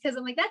to because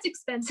I'm like, that's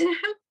expensive.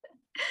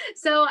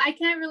 So I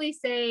can't really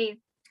say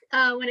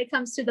when it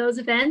comes to those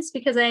events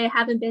because I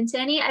haven't been to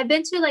any. I've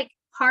been to like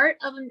part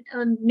of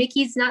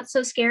Mickey's Not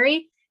So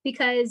Scary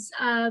because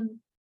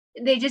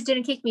they just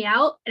didn't kick me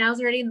out and I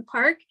was already in the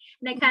park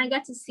and I kind of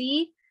got to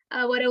see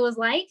what it was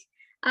like.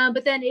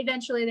 But then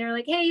eventually they're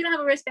like, hey, you don't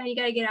have a wristband, you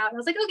got to get out. And I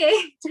was like,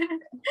 okay,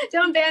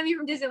 don't ban me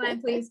from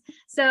Disneyland, please.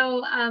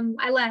 So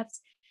I left.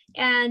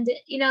 And,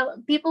 you know,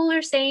 people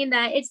are saying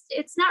that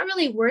it's not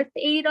really worth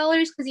the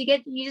 $80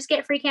 because you just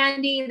get free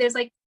candy. There's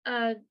like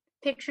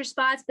picture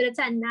spots, but it's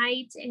at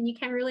night and you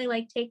can't really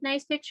like take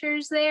nice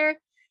pictures there.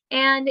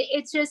 And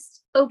it's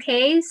just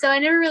okay. So I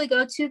never really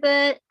go to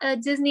the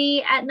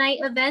Disney at night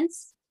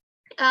events.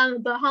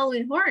 But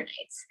Halloween Horror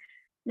Nights,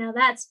 now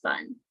that's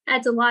fun.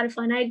 That's a lot of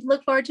fun. I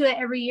look forward to it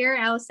every year.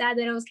 I was sad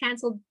that it was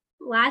canceled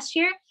last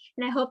year,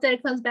 and I hope that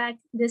it comes back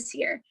this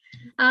year.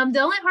 The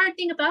only hard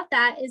thing about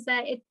that is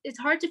that it's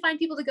hard to find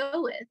people to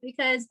go with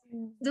because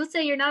don't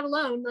say you're not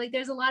alone. Like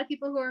there's a lot of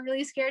people who are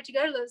really scared to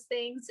go to those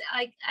things.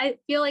 Like I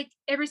feel like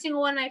every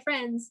single one of my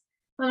friends,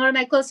 one of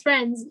my close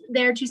friends,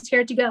 they're too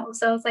scared to go.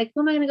 So it's like,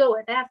 who am I going to go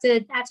with? I have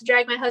to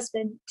drag my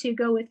husband to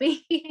go with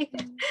me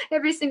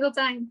every single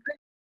time.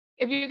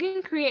 If you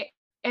can create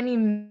any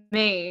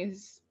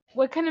maze,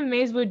 what kind of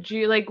maze would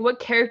you like? What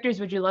characters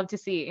would you love to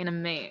see in a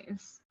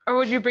maze? Or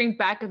would you bring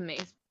back a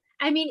maze?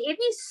 I mean, it'd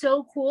be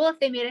so cool if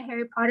they made a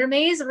Harry Potter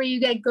maze where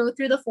you go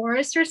through the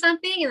forest or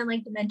something and then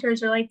like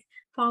Dementors are like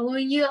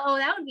following you. Oh,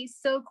 that would be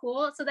so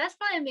cool. So that's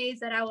probably a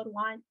maze that I would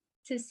want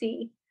to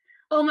see.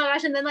 Oh my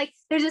gosh. And then like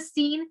there's a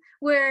scene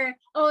where,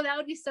 oh, that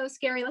would be so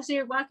scary. Let's say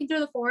you're walking through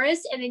the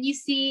forest and then you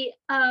see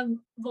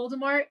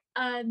Voldemort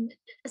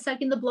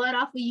sucking the blood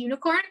off a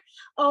unicorn.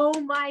 Oh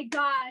my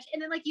gosh.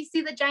 And then like you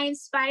see the giant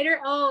spider.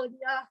 Oh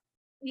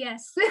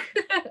yes.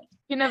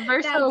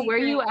 Universal, where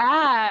you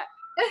at?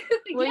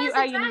 Where yes,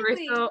 you at,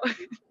 exactly. Universal?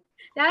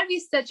 That would be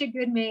such a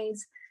good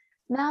maze.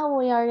 Now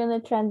we are going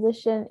to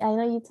transition. I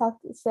know you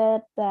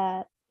said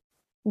that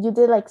you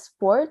did like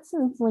sports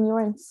when you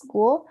were in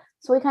school.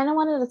 So we kind of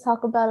wanted to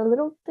talk about a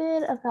little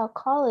bit about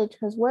college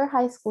because we're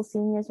high school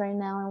seniors right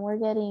now and we're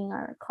getting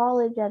our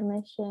college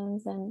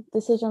admissions and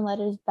decision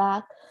letters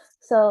back.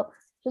 So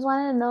just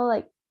wanted to know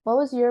like what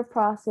was your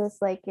process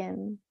like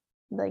in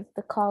like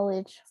the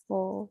college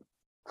full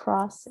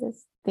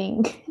process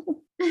thing?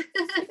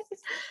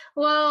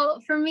 Well,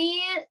 for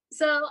me,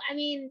 so I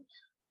mean,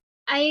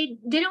 I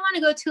didn't want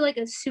to go to like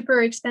a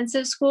super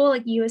expensive school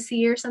like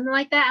USC or something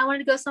like that. I wanted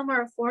to go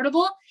somewhere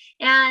affordable.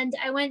 And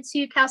I went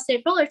to Cal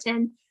State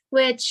Fullerton,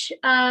 which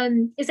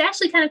is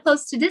actually kind of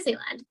close to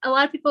Disneyland. A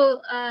lot of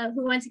people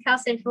who went to Cal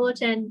State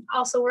Fullerton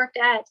also worked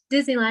at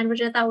Disneyland,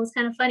 which I thought was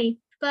kind of funny.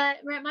 But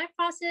my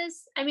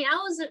process, I mean, I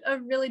was a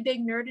really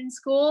big nerd in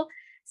school.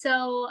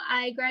 So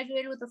I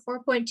graduated with a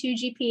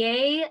 4.2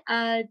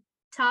 GPA,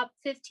 top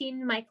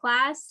 15 in my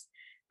class.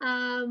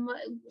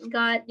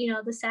 Got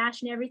the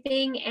sash and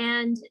everything,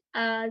 and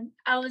I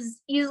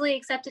was easily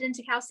accepted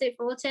into Cal State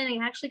Fullerton.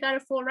 I actually got a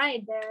full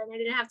ride there, and I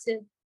didn't have to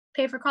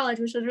pay for college,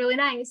 which was really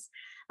nice.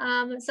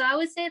 So I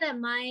would say that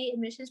my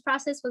admissions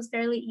process was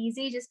fairly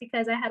easy, just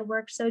because I had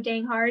worked so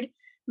dang hard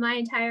my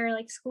entire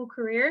school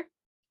career.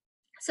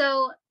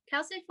 So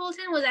Cal State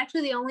Fullerton was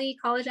actually the only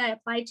college I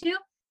applied to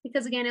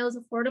because, again, it was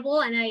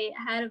affordable and I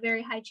had a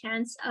very high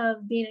chance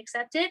of being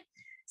accepted.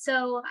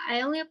 So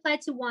I only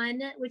applied to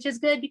one, which is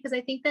good because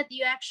I think that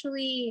you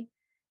actually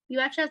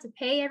have to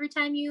pay every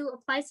time you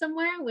apply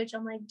somewhere, which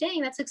I'm like,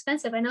 dang, that's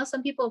expensive. I know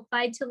some people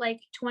applied to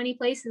 20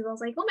 places. I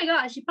was like, oh my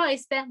gosh, you probably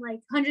spent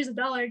hundreds of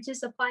dollars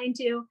just applying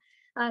to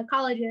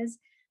colleges.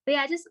 But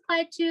yeah, I just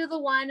applied to the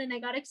one and I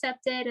got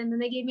accepted, and then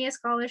they gave me a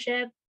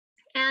scholarship.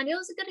 and it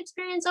was a good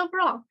experience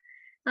overall.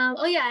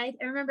 Oh yeah, I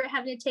remember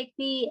having to take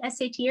the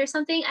SAT or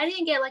something. I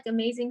didn't get like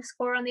amazing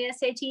score on the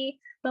SAT,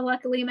 but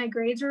luckily my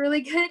grades were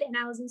really good and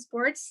I was in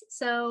sports,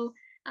 so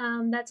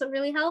that's what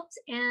really helped.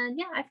 And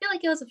yeah, I feel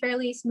like it was a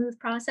fairly smooth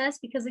process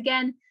because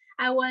again,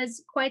 I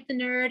was quite the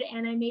nerd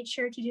and I made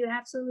sure to do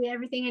absolutely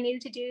everything I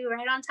needed to do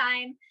right on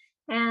time.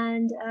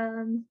 And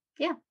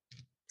yeah,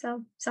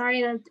 so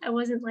sorry that I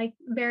wasn't like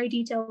very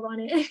detailed on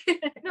it.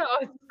 No,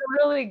 it's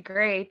really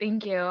great.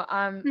 Thank you.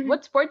 Mhm.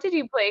 What sport did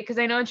you play? Because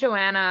I know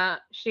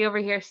Joanna, she over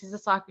here, she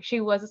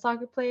was a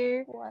soccer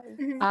player.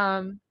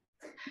 Mhm.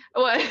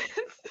 What?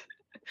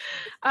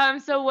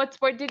 So what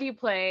sport did you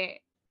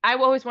play? I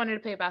always wanted to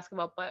play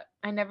basketball, but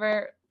I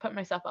never put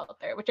myself out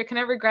there, which I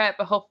kind of regret,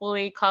 but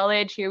hopefully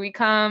college, here we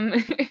come.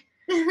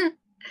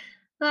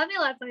 Well, that'd be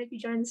a lot of fun if you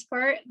joined the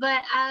sport.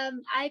 But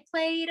I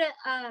played.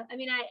 I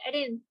mean, I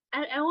didn't.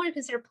 I don't want to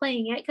consider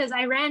playing it because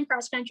I ran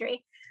cross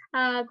country.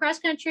 Cross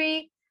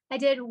country. I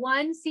did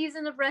one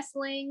season of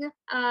wrestling,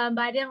 but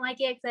I didn't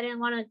like it because I didn't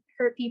want to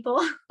hurt people.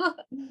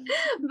 But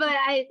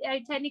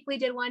I technically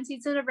did one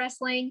season of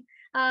wrestling,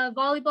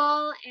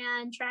 volleyball,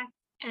 and track,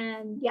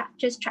 and yeah,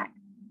 just track.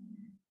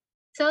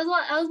 So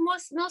I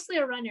was mostly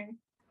a runner.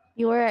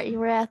 You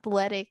were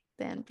athletic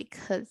then,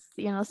 because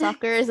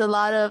soccer is a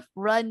lot of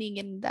running,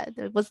 and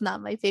that was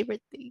not my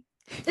favorite thing.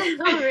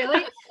 Oh,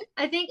 really?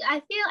 I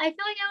feel like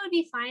I would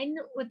be fine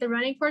with the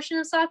running portion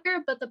of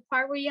soccer, but the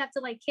part where you have to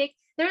like kick.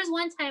 There was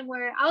one time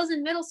where I was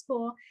in middle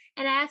school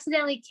and I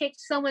accidentally kicked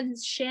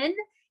someone's shin,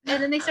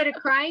 and then they started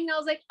crying. And I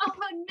was like, "Oh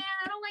man,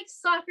 I don't like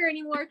soccer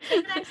anymore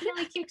because I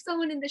accidentally kicked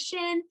someone in the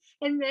shin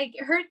and like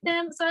hurt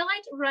them." So I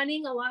liked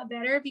running a lot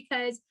better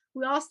because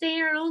we all stay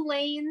in our own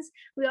lanes.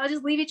 We all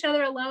just leave each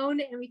other alone,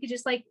 and we could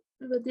just like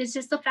it's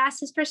just the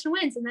fastest person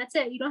wins, and that's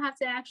it. You don't have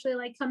to actually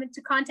like come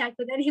into contact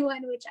with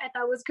anyone, which I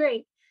thought was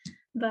great.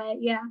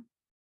 But yeah,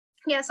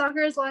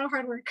 soccer is a lot of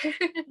hard work.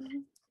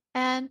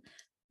 And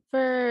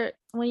for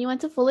when you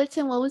went to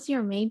Fullerton, what was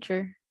your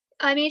major?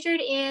 I majored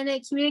in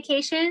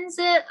communications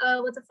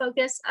with a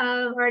focus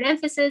or an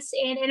emphasis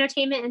in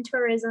entertainment and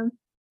tourism.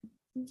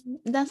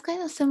 That's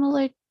kind of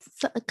similar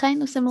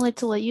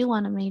to what you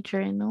want to major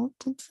in, no?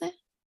 It's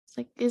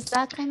like, is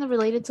that kind of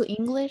related to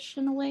English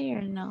in a way,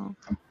 or no?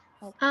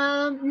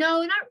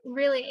 No, not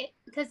really,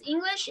 because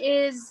English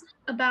is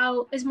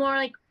more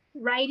like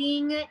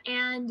writing,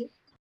 and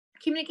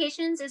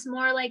communications is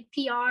more like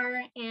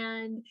PR,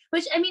 and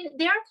which I mean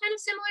they are kind of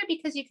similar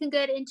because you can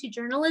get into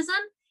journalism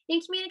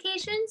in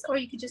communications, or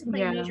you could just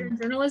play a major in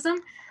journalism.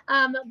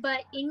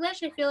 But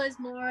English I feel is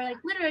more like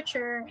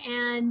literature,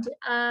 and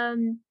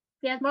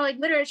it's more like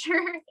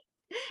literature,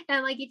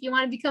 and like if you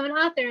want to become an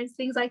author and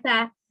things like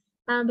that.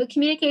 But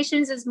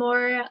communications is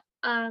more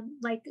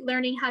like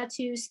learning how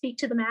to speak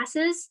to the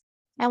masses.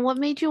 And what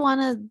made you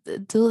want to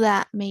do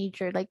that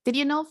major? Like, did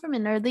you know from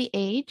an early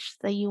age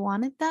that you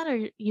wanted that,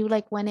 or you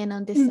like went in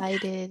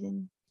undecided?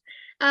 And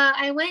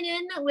I went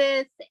in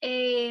with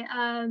a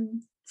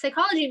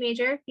psychology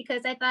major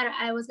because I thought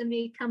I was going to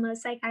become a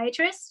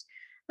psychiatrist,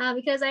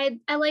 because I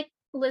like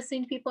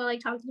listening to people, I like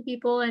talking to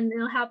people and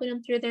helping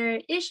them through their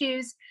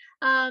issues.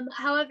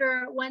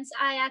 However, once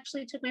I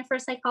actually took my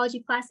first psychology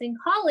class in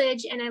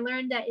college, and I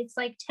learned that it's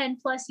like 10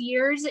 plus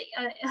years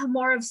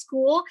more of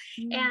school,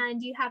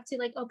 and you have to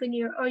like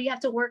you have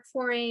to work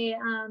for a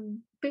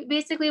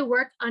basically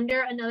work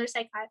under another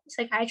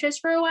psychiatrist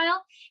for a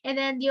while, and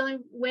then the only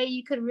way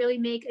you could really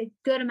make a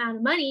good amount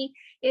of money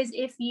is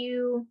if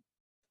you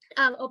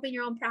open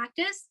your own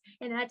practice,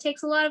 and that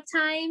takes a lot of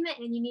time,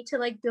 and you need to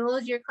like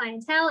build your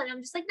clientele, and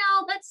I'm just like,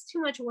 no, that's too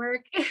much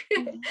work. So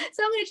I'm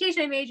going to change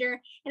my major,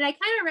 and I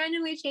kind of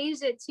randomly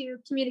changed it to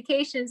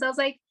communications. I was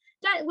like,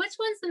 which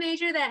one's the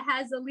major that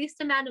has the least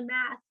amount of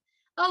math?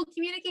 Oh,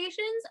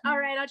 communications. All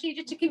right, I'll change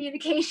it to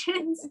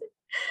communications.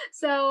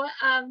 So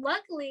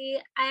luckily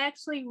I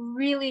actually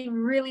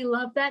really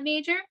love that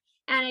major,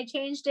 and I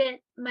changed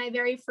it my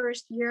very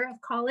first year of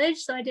college,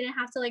 so I didn't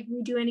have to like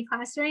redo any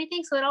classes or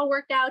anything, so it all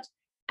worked out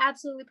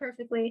absolutely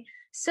perfectly.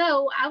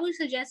 So I would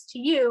suggest to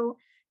you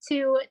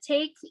to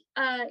take,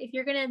 if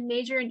you're going to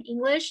major in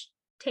English,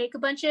 take a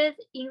bunch of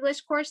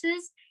English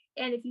courses.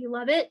 And if you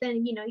love it,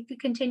 then, you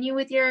could continue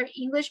with your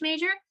English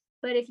major.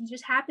 But if you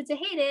just happen to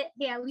hate it,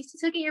 hey, at least you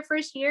took it your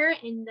first year,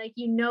 and like,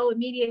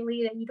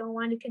 immediately that you don't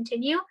want to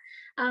continue.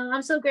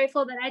 I'm so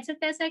grateful that I took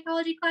that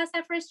psychology class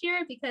that first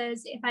year,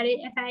 because if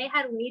I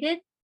had waited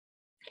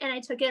and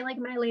I took it like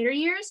my later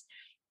years,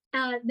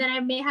 then I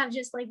may have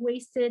just like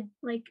wasted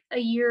like a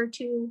year or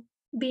two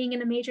being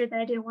in a major that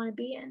I didn't want to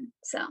be in.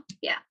 So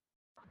yeah.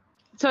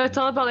 So it's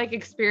all about like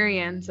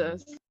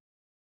experiences.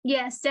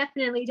 Yes,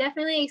 definitely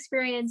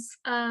experience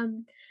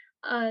the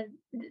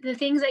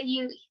things that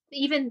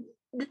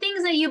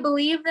you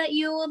believe that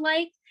you would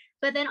like,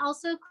 but then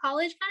also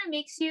college kind of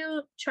makes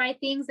you try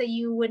things that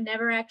you would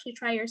never actually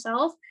try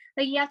yourself.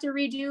 Like you have to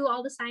redo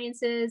all the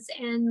sciences,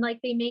 and like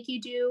they make you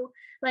do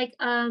like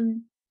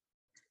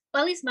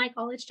well, at least my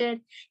college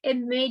did. It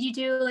made you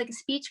do like a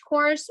speech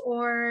course,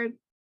 or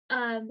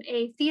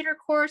a theater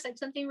course, like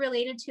something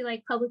related to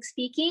like public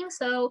speaking.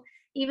 So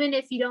even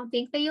if you don't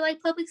think that you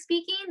like public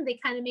speaking, they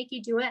kind of make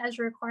you do it as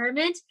a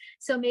requirement.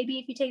 So maybe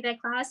if you take that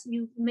class,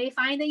 you may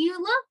find that you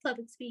love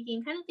public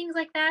speaking, kind of things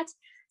like that.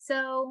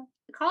 So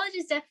college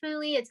is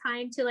definitely a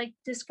time to like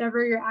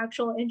discover your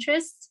actual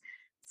interests.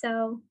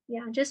 So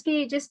yeah, just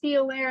be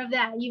aware of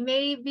that. You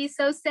may be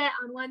so set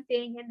on one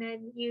thing and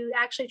then you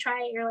actually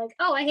try it. You're like,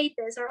 oh, I hate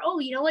this, or oh,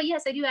 you know what?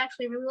 Yes, I do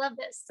actually really love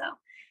this. So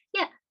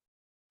yeah.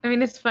 I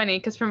mean, it's funny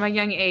because from a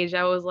young age,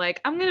 I was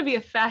like, I'm going to be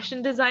a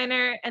fashion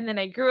designer. And then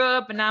I grew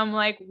up and now I'm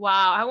like,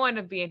 wow, I want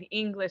to be an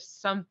English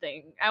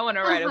something. I want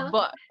to write a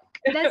book.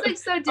 That's like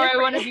so different. Or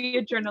I want to be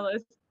a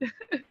journalist.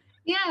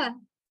 Yeah.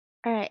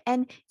 All right,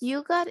 and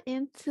you got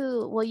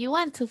into, well, you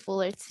went to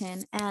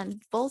Fullerton,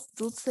 and both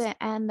Dulce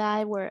and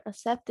I were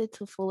accepted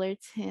to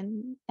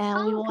Fullerton,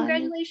 and we Oh, wanted,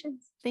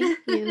 congratulations. thank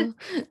you.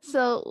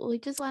 So we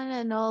just wanted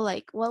to know,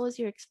 like, what was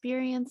your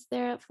experience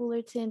there at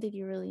Fullerton? Did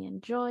you really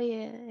enjoy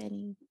it?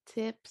 Any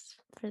tips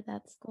for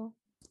that school?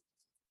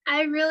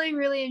 I really,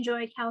 really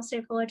enjoyed Cal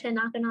State Fullerton,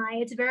 not gonna lie.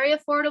 It's very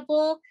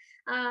affordable.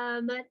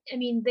 I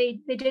mean,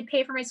 they did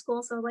pay for my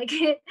school, so like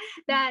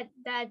that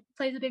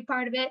plays a big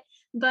part of it.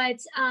 But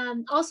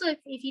also,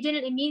 if you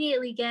didn't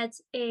immediately get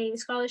a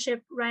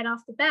scholarship right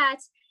off the bat,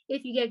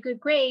 if you get good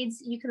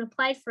grades, you can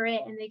apply for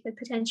it, and they could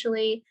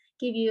potentially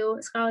give you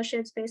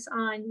scholarships based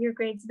on your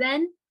grades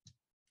then.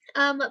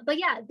 But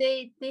yeah,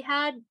 they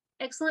had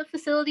excellent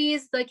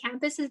facilities. The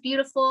campus is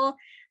beautiful.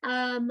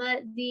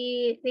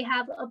 They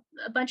have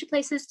a bunch of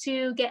places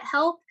to get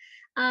help.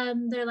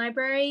 Their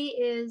library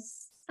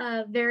is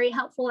very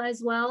helpful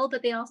as well.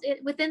 But they also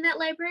within that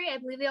library, I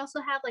believe they also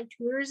have like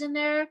tutors in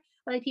there,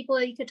 or like people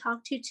that you could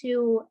talk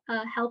to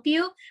help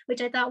you,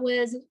 which I thought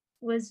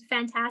was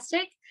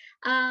fantastic.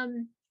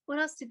 What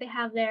else did they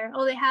have there?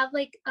 Oh, they have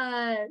like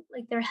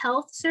their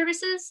health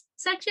services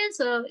section.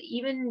 So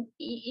even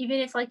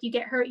if like you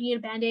get hurt, you need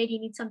a Band-Aid, you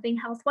need something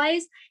health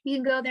wise, you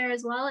can go there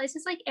as well. It's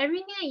just like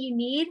everything that you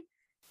need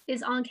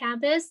is on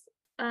campus.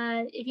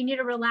 If you need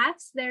to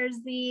relax, there's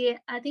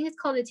I think it's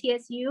called the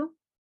TSU,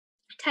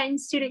 Titan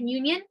Student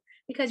Union,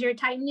 because you're a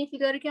Titan if you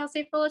go to Cal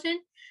State Fullerton.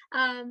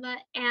 And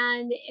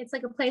it's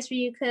like a place where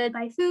you could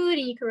buy food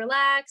and you could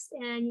relax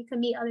and you can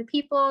meet other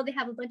people. They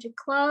have a bunch of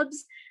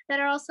clubs that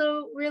are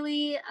also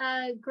really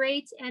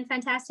great and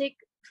fantastic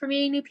for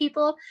meeting new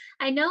people.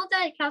 I know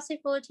that Cal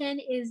State Fullerton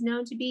is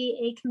known to be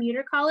a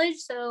commuter college,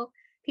 so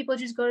people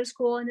just go to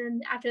school and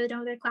then after they're done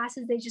with their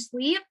classes, they just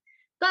leave.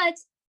 But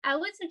I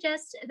would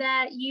suggest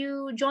that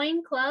you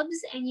join clubs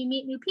and you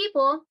meet new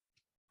people,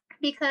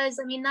 because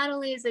I mean, not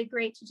only is it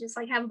great to just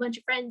like have a bunch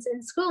of friends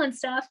in school and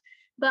stuff,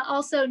 but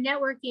also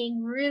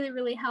networking really,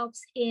 really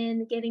helps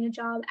in getting a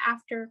job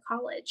after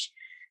college.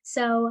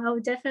 So I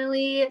would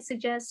definitely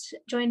suggest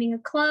joining a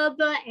club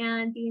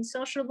and being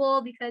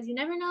sociable, because you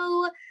never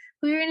know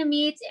who you're going to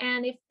meet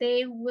and if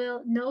they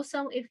will know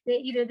if they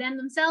either them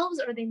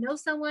themselves or they know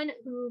someone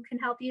who can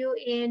help you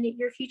in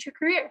your future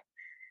career.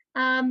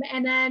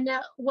 And then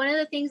one of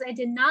the things I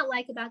did not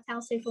like about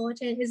Cal State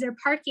Fullerton is their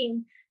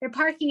parking. Their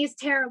parking is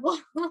terrible.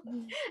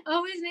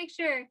 Always make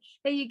sure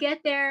that you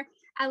get there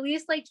at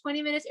least like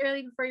 20 minutes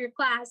early before your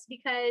class,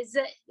 because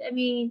I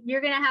mean,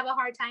 you're going to have a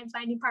hard time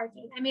finding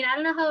parking. I mean, I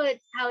don't know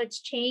how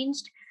it's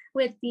changed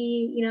with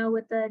the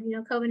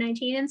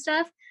COVID-19 and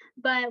stuff,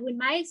 but with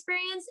my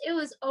experience, it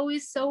was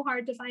always so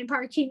hard to find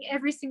parking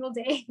every single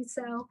day.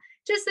 So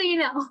just so you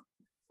know.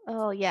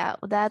 Oh yeah,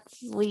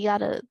 we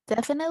gotta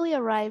definitely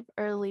arrive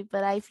early,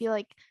 but I feel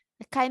like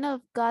I kind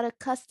of got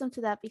accustomed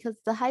to that because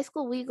the high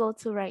school we go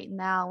to right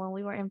now, when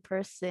we were in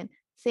person,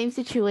 same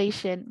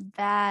situation,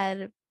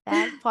 bad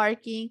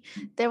parking.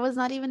 There was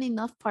not even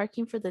enough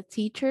parking for the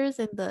teachers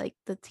and the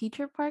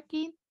teacher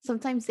parking.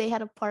 Sometimes they had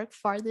to park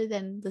farther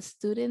than the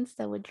students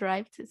that would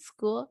drive to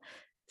school.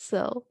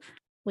 So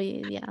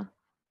yeah.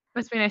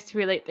 Must be nice to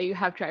relate that you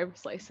have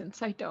driver's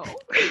license. I don't.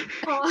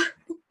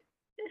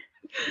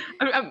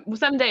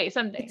 Someday.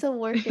 It's a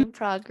work in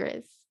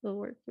progress.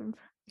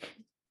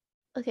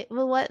 Okay,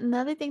 well,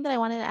 another thing that I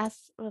wanted to ask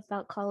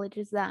about college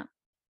is that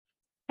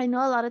I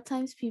know a lot of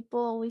times people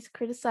always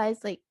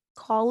criticize like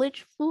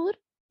college food.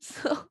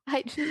 So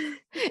I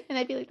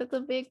feel like that's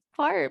a big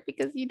part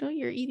because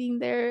you're eating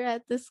there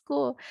at the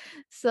school.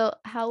 So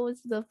how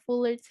was the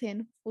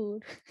Fullerton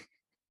food?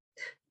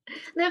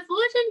 The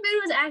Fullerton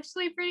food was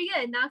actually pretty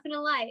good, not gonna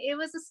lie. It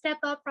was a step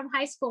up from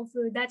high school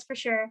food, that's for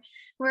sure.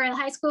 Where at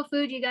high school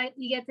food you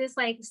get this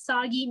like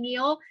soggy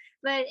meal,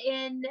 but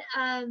in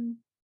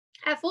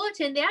at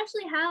Fullerton they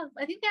actually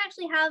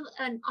have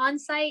an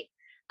on-site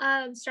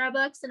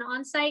Starbucks, an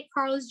on-site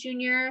Carl's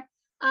Jr.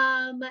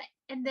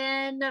 And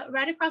then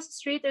right across the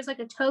street there's like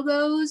a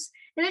Togo's,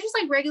 and there's just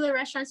like regular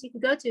restaurants you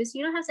could go to, so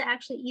you don't have to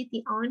actually eat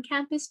the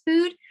on-campus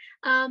food.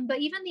 But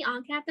even the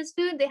on-campus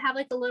food, they have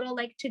like a little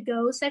like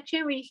to-go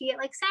section where you can get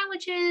like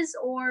sandwiches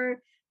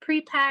or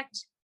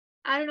pre-packed,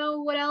 I don't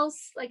know what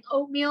else, like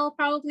oatmeal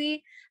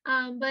probably.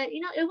 But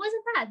it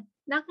wasn't bad,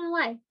 not gonna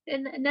lie,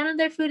 and none of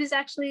their food is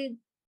actually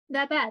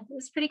that bad. It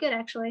was pretty good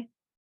actually.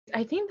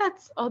 I think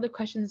that's all the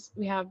questions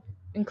we have,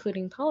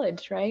 including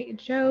college, right,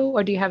 Joe?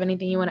 Or do you have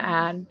anything you want to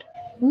add?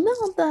 No,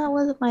 that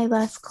was my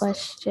last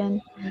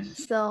question.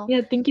 So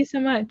Yeah, thank you so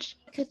much.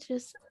 I could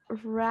just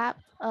wrap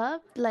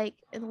up.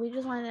 And we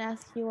just wanted to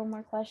ask you one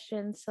more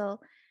question. So,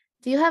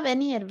 do you have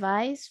any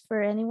advice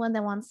for anyone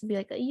that wants to be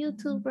like a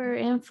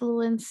YouTuber,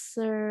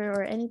 influencer,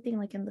 or anything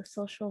like in the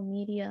social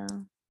media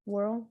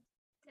world?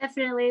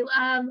 Definitely.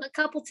 A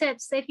couple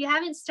tips. If you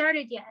haven't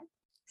started yet,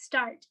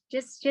 start.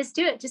 Just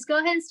do it. Just go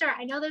ahead and start.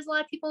 I know there's a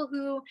lot of people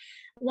who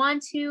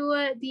want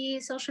to be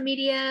social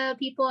media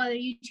people, either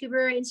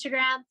YouTuber,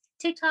 Instagram,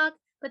 TikTok,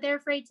 but they're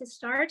afraid to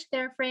start.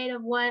 They're afraid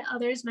of what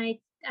others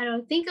might, I don't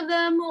know, think of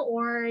them,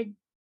 or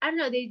I don't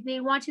know. They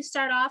want to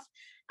start off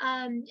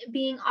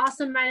being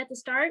awesome right at the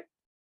start,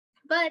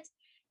 but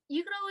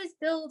you can always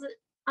build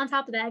on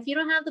top of that. If you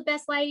don't have the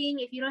best lighting,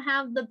 if you don't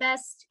have the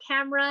best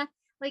camera,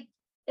 like,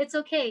 it's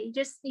okay.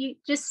 You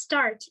just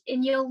start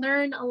and you'll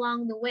learn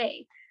along the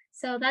way.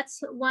 So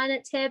that's one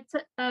tip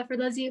for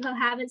those of you who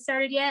haven't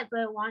started yet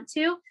but want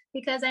to,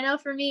 because I know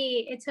for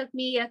me it took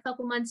me a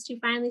couple months to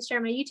finally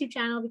start my YouTube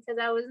channel because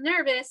I was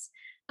nervous.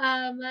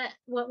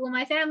 What will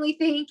my family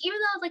think? Even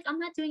though I was like, I'm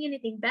not doing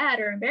anything bad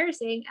or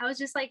embarrassing, I was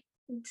just like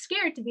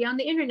scared to be on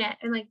the internet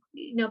and like,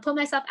 put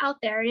myself out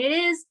there. And it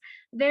is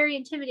very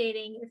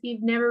intimidating if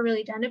you've never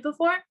really done it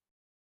before.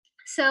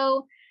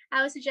 So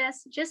I would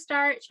suggest just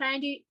start, try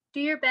and do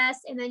your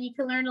best, and then you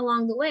can learn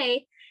along the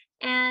way.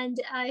 And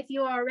if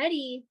you are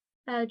already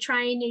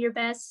trying your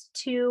best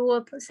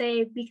to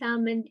say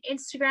become an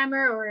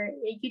Instagrammer or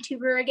a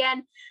YouTuber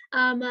again,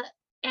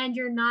 and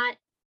you're not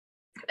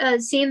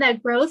seeing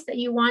that growth that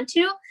you want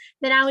to,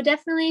 then I would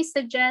definitely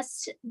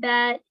suggest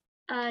that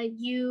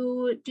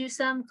you do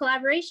some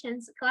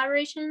collaborations.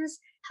 Collaborations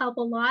help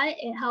a lot.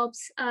 It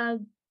helps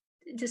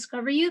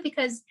discover you,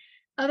 because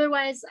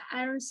otherwise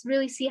I don't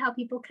really see how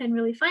people can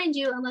really find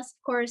you unless,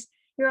 of course,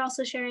 you're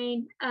also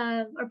sharing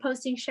or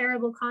posting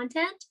shareable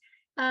content.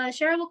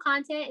 Shareable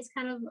content is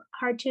kind of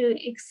hard to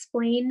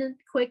explain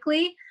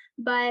quickly,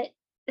 but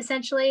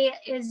essentially,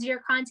 is your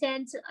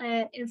content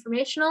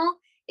informational?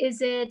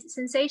 Is it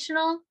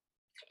sensational?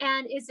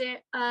 And is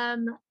it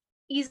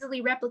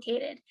easily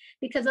replicated?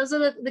 Because those are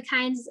the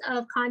kinds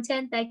of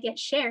content that get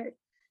shared.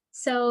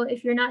 So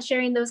if you're not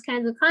sharing those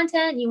kinds of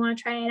content, you want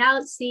to try it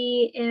out,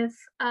 see if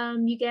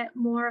you get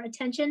more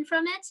attention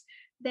from it,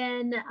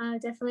 then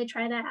definitely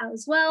try that out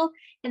as well.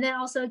 And then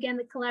also, again,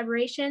 the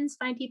collaborations,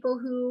 find people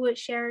who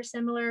share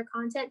similar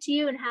content to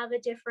you and have a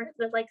different,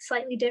 but like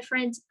slightly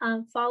different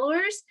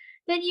followers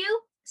than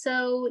you.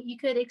 So you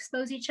could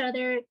expose each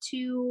other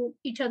to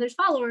each other's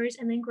followers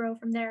and then grow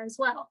from there as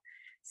well.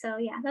 So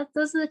yeah,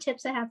 those are the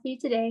tips I have for you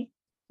today.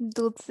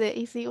 Dulce,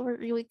 you see,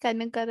 we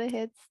kind of got a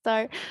head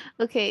start.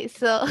 Okay,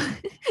 so,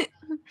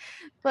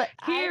 but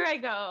Here I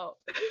go.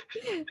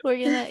 we're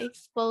gonna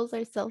expose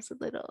ourselves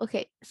a little.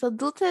 Okay, so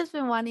Dulce has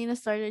been wanting to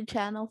start a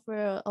channel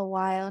for a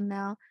while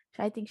now.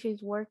 I think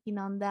she's working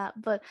on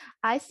that, but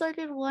I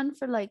started one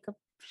for like a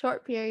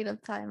short period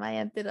of time. I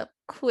ended up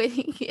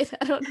quitting it.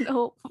 I don't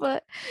know,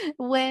 but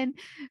when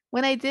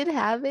I did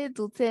have it,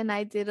 Dulce and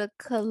I did a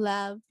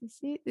collab. You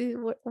see,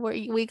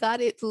 we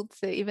got it,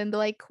 Dulce, even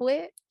though I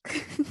quit.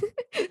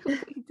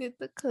 We did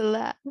the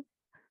collab.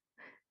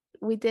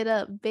 We did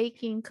a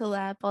baking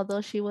collab, although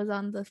she was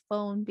on the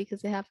phone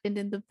because it happened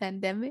in the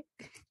pandemic.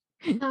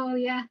 Oh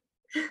yeah,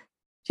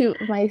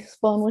 My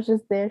phone was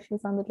just there. She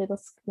was on the little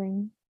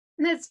screen.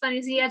 that's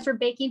funny. So you guys were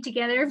baking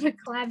together but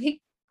collabing.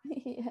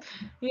 Yeah.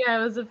 Yeah,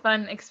 it was a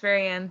fun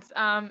experience.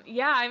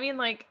 Yeah, I mean,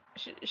 like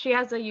she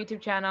has a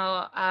YouTube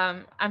channel.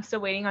 I'm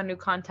still waiting on new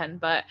content,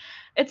 but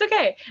it's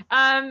okay.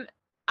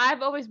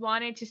 I've always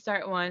wanted to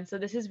start one, so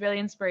this is really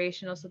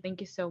inspirational. So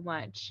thank you so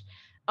much.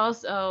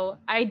 Also,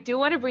 I do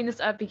want to bring this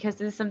up because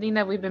this is something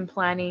that we've been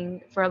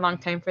planning for a long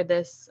time for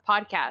this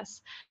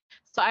podcast.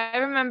 So I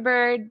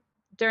remember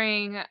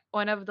during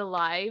one of the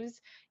lives,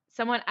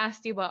 someone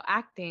asked you about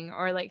acting,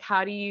 or like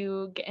how do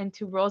you get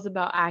into roles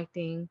about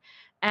acting?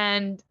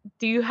 And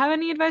do you have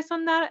any advice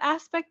on that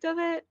aspect of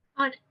it?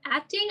 On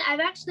acting, I've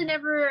actually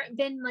never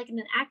been like in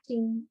an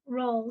acting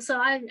role, so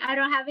I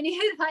don't have any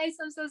advice.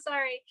 I'm so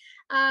sorry.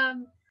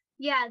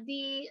 Yeah,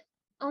 the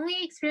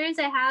only experience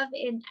I have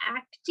in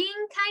acting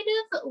kind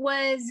of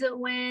was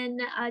when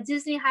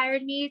Disney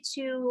hired me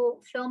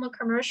to film a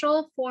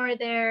commercial for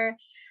their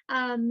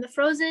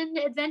Frozen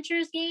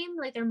Adventures game,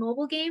 like their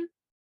mobile game.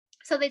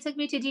 So they took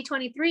me to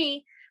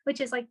D23,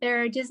 which is like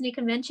their Disney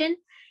convention,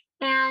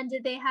 and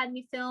they had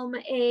me film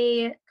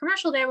a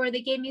commercial there where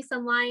they gave me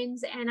some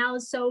lines, and I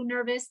was so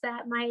nervous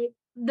that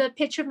the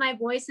pitch of my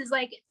voice is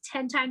like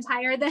 10 times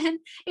higher than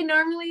it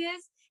normally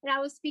is, and I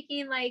was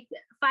speaking like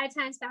 5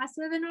 times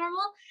faster than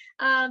normal,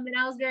 and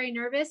I was very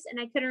nervous and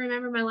I couldn't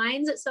remember my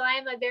lines. So I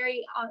am a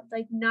very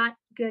like not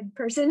good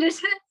person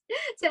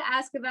to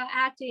ask about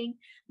acting.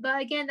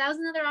 But again, that was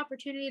another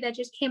opportunity that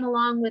just came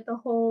along with the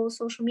whole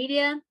social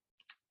media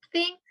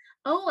thing.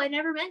 Oh, I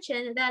never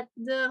mentioned that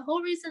the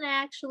whole reason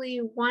I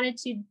actually wanted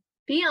to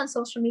be on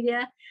social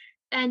media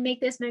and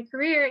make this my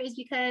career is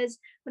because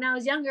when I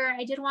was younger,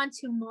 I did want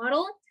to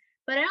model,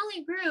 but I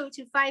only grew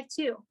to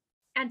 5'2".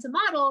 And to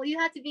model, you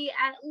had to be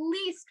at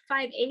least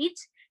 5'8"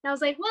 And I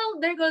was like, well,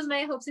 there goes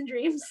my hopes and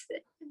dreams.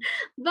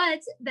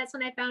 But that's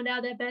when I found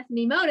out that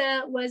Bethany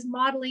Mota was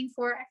modeling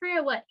for, I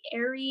forget what,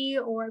 Aerie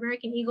or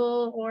American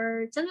Eagle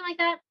or something like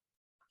that.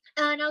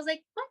 And I was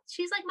like, what?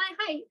 She's like my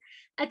height.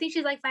 I think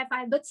she's like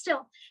 5'5", but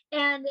still.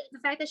 And the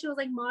fact that she was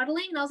like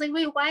modeling, and I was like,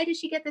 wait, why did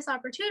she get this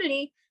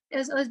opportunity?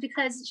 It was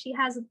because she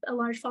has a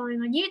large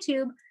following on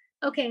YouTube.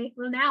 Okay,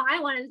 well, now I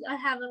want to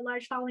have a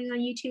large following on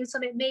YouTube so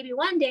that maybe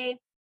one day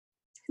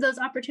those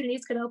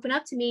opportunities could open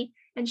up to me.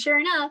 And sure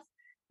enough,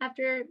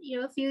 after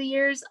a few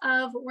years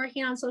of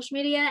working on social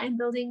media and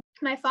building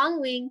my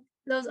following,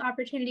 those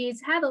opportunities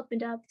have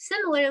opened up.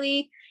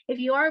 Similarly, if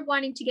you are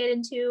wanting to get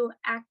into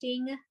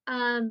acting,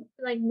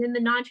 like in the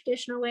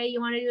non-traditional way,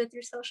 you want to do it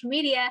through social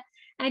media.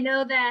 I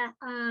know that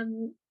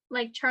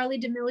like Charlie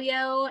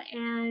D'Amelio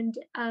and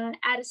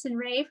Addison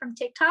Rae from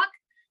TikTok,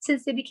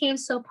 since they became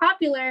so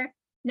popular,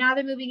 now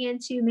they're moving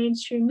into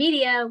mainstream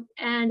media.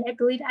 And I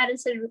believe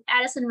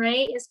Addison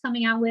Rae is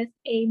coming out with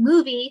a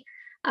movie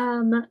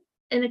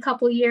in a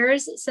couple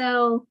years.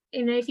 So,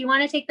 if you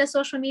want to take the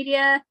social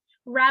media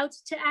route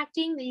to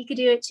acting, then you could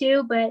do it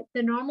too. But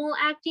the normal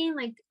acting,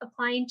 like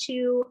applying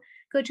to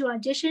go to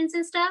auditions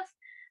and stuff,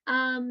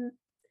 again,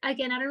 I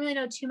don't really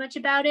know too much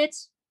about it,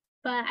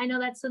 but I know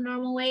that's the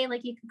normal way.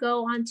 Like you could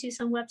go onto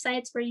some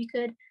websites where you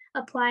could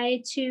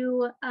apply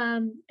to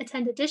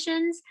attend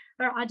auditions.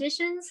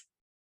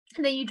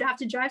 And then you have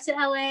to drive to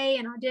LA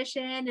and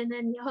audition, and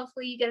then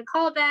hopefully you get a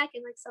call back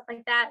and like stuff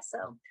like that.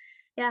 So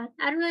yeah,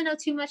 I don't really know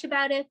too much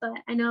about it, but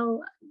I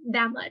know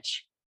that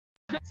much.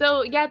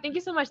 So yeah, thank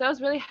you so much. That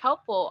was really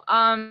helpful.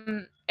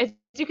 It's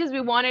because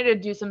we wanted to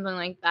do something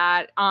like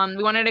that.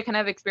 We wanted to kind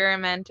of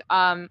experiment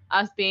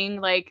us being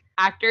like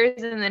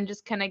actors and then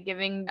just kind of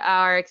giving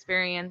our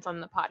experience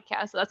on the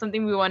podcast. So that's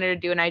something we wanted to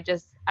do, and I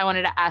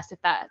wanted to ask if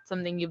that's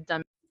something you've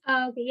done.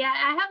 Okay, yeah,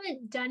 I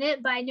haven't done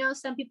it, but I know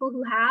some people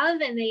who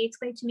have, and they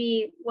explained to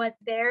me what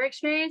their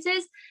experience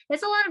is.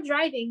 It's a lot of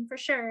driving for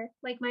sure.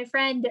 Like my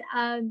friend,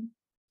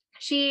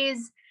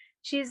 she's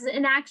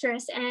an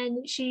actress,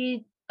 and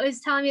she was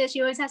telling me that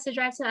she always has to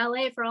drive to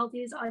LA for all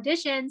these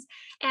auditions,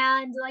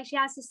 and like she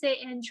has to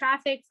sit in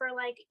traffic for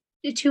like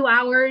 2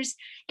 hours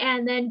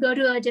and then go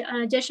to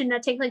an audition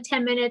that takes like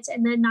 10 minutes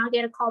and then not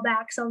get a call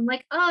back. So I'm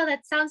like, oh,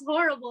 that sounds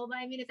horrible. But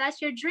I mean, if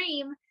that's your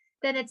dream,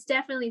 then it's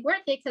definitely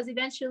worth it, because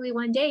eventually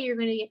one day you're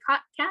going to get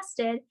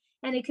casted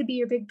and it could be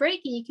your big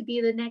break and you could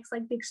be the next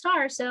like big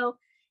star. So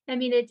I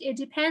mean, it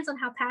depends on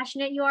how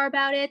passionate you are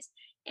about it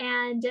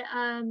and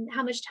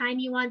how much time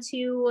you want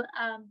to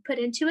put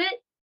into it.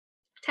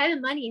 Time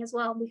and money as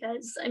well,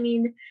 because I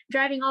mean,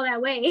 driving all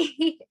that way,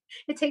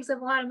 it takes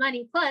up a lot of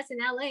money. Plus in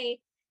LA,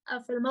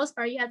 for the most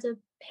part, you have to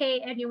pay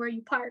anywhere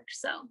you park.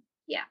 So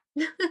yeah.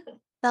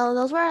 So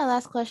those were our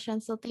last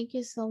questions. So thank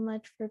you so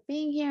much for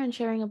being here and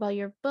sharing about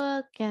your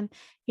book and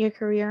your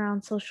career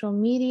on social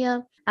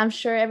media. I'm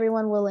sure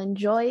everyone will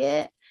enjoy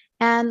it.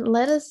 And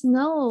let us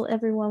know,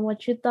 everyone,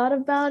 what you thought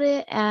about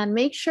it. And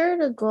make sure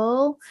to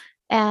go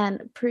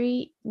and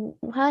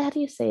how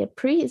do you say it?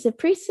 Is it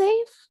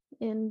pre-save?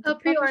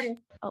 Pre-order.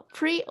 Oh,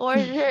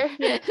 pre-order.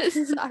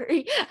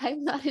 Sorry,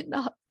 I'm not an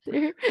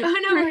author. Oh,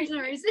 no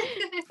worries.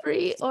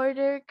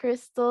 Pre-order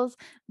Crystal's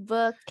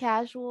book,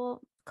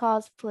 Casual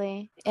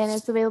Cosplay, and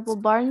it's available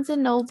Barnes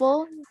and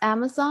Noble,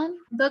 Amazon,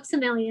 Books a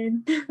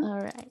Million. All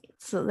right,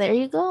 so there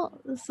you go.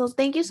 So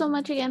thank you so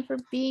much again for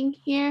being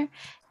here,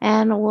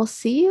 and we'll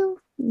see you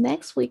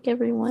next week,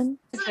 everyone.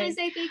 I just want to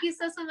say thank you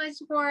so much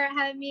for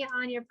having me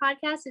on your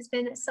podcast. It's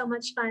been so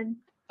much fun.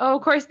 Oh,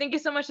 of course, thank you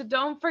so much.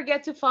 Don't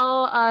forget to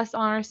follow us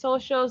on our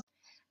socials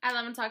at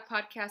Lemon Talk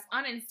Podcast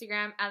on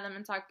Instagram, at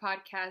Lemon Talk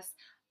Podcast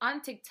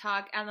on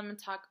TikTok, at Lemon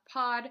Talk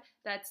Pod.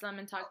 That's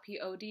Lemon Talk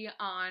POD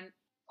on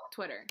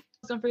Twitter.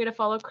 Don't forget to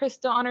follow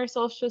Crystal on her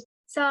socials.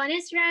 So on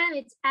Instagram,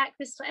 it's at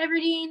Crystal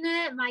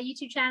Everdeen. My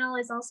YouTube channel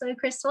is also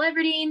Crystal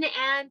Everdeen,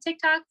 and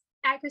TikTok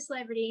at Crystal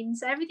Everdeen.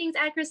 So everything's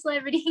at Crystal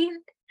Everdeen.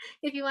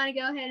 If you want to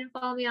go ahead and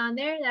follow me on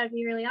there, that would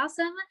be really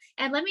awesome.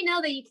 And let me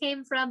know that you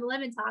came from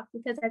Lemon Talk,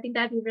 because I think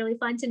that'd be really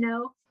fun to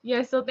know.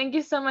 Yeah, so thank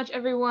you so much,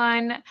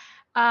 everyone.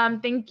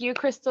 Thank you,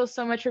 Crystal,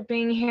 so much for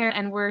being here,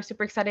 and we're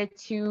super excited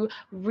to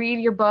read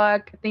your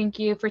book. Thank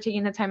you for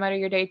taking the time out of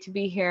your day to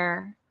be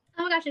here.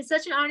 Oh my gosh, it's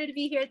such an honor to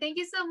be here. Thank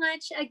you so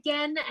much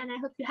again, and I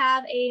hope you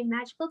have a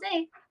magical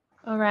day.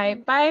 All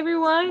right. Bye,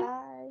 everyone.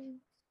 Bye.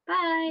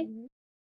 Bye.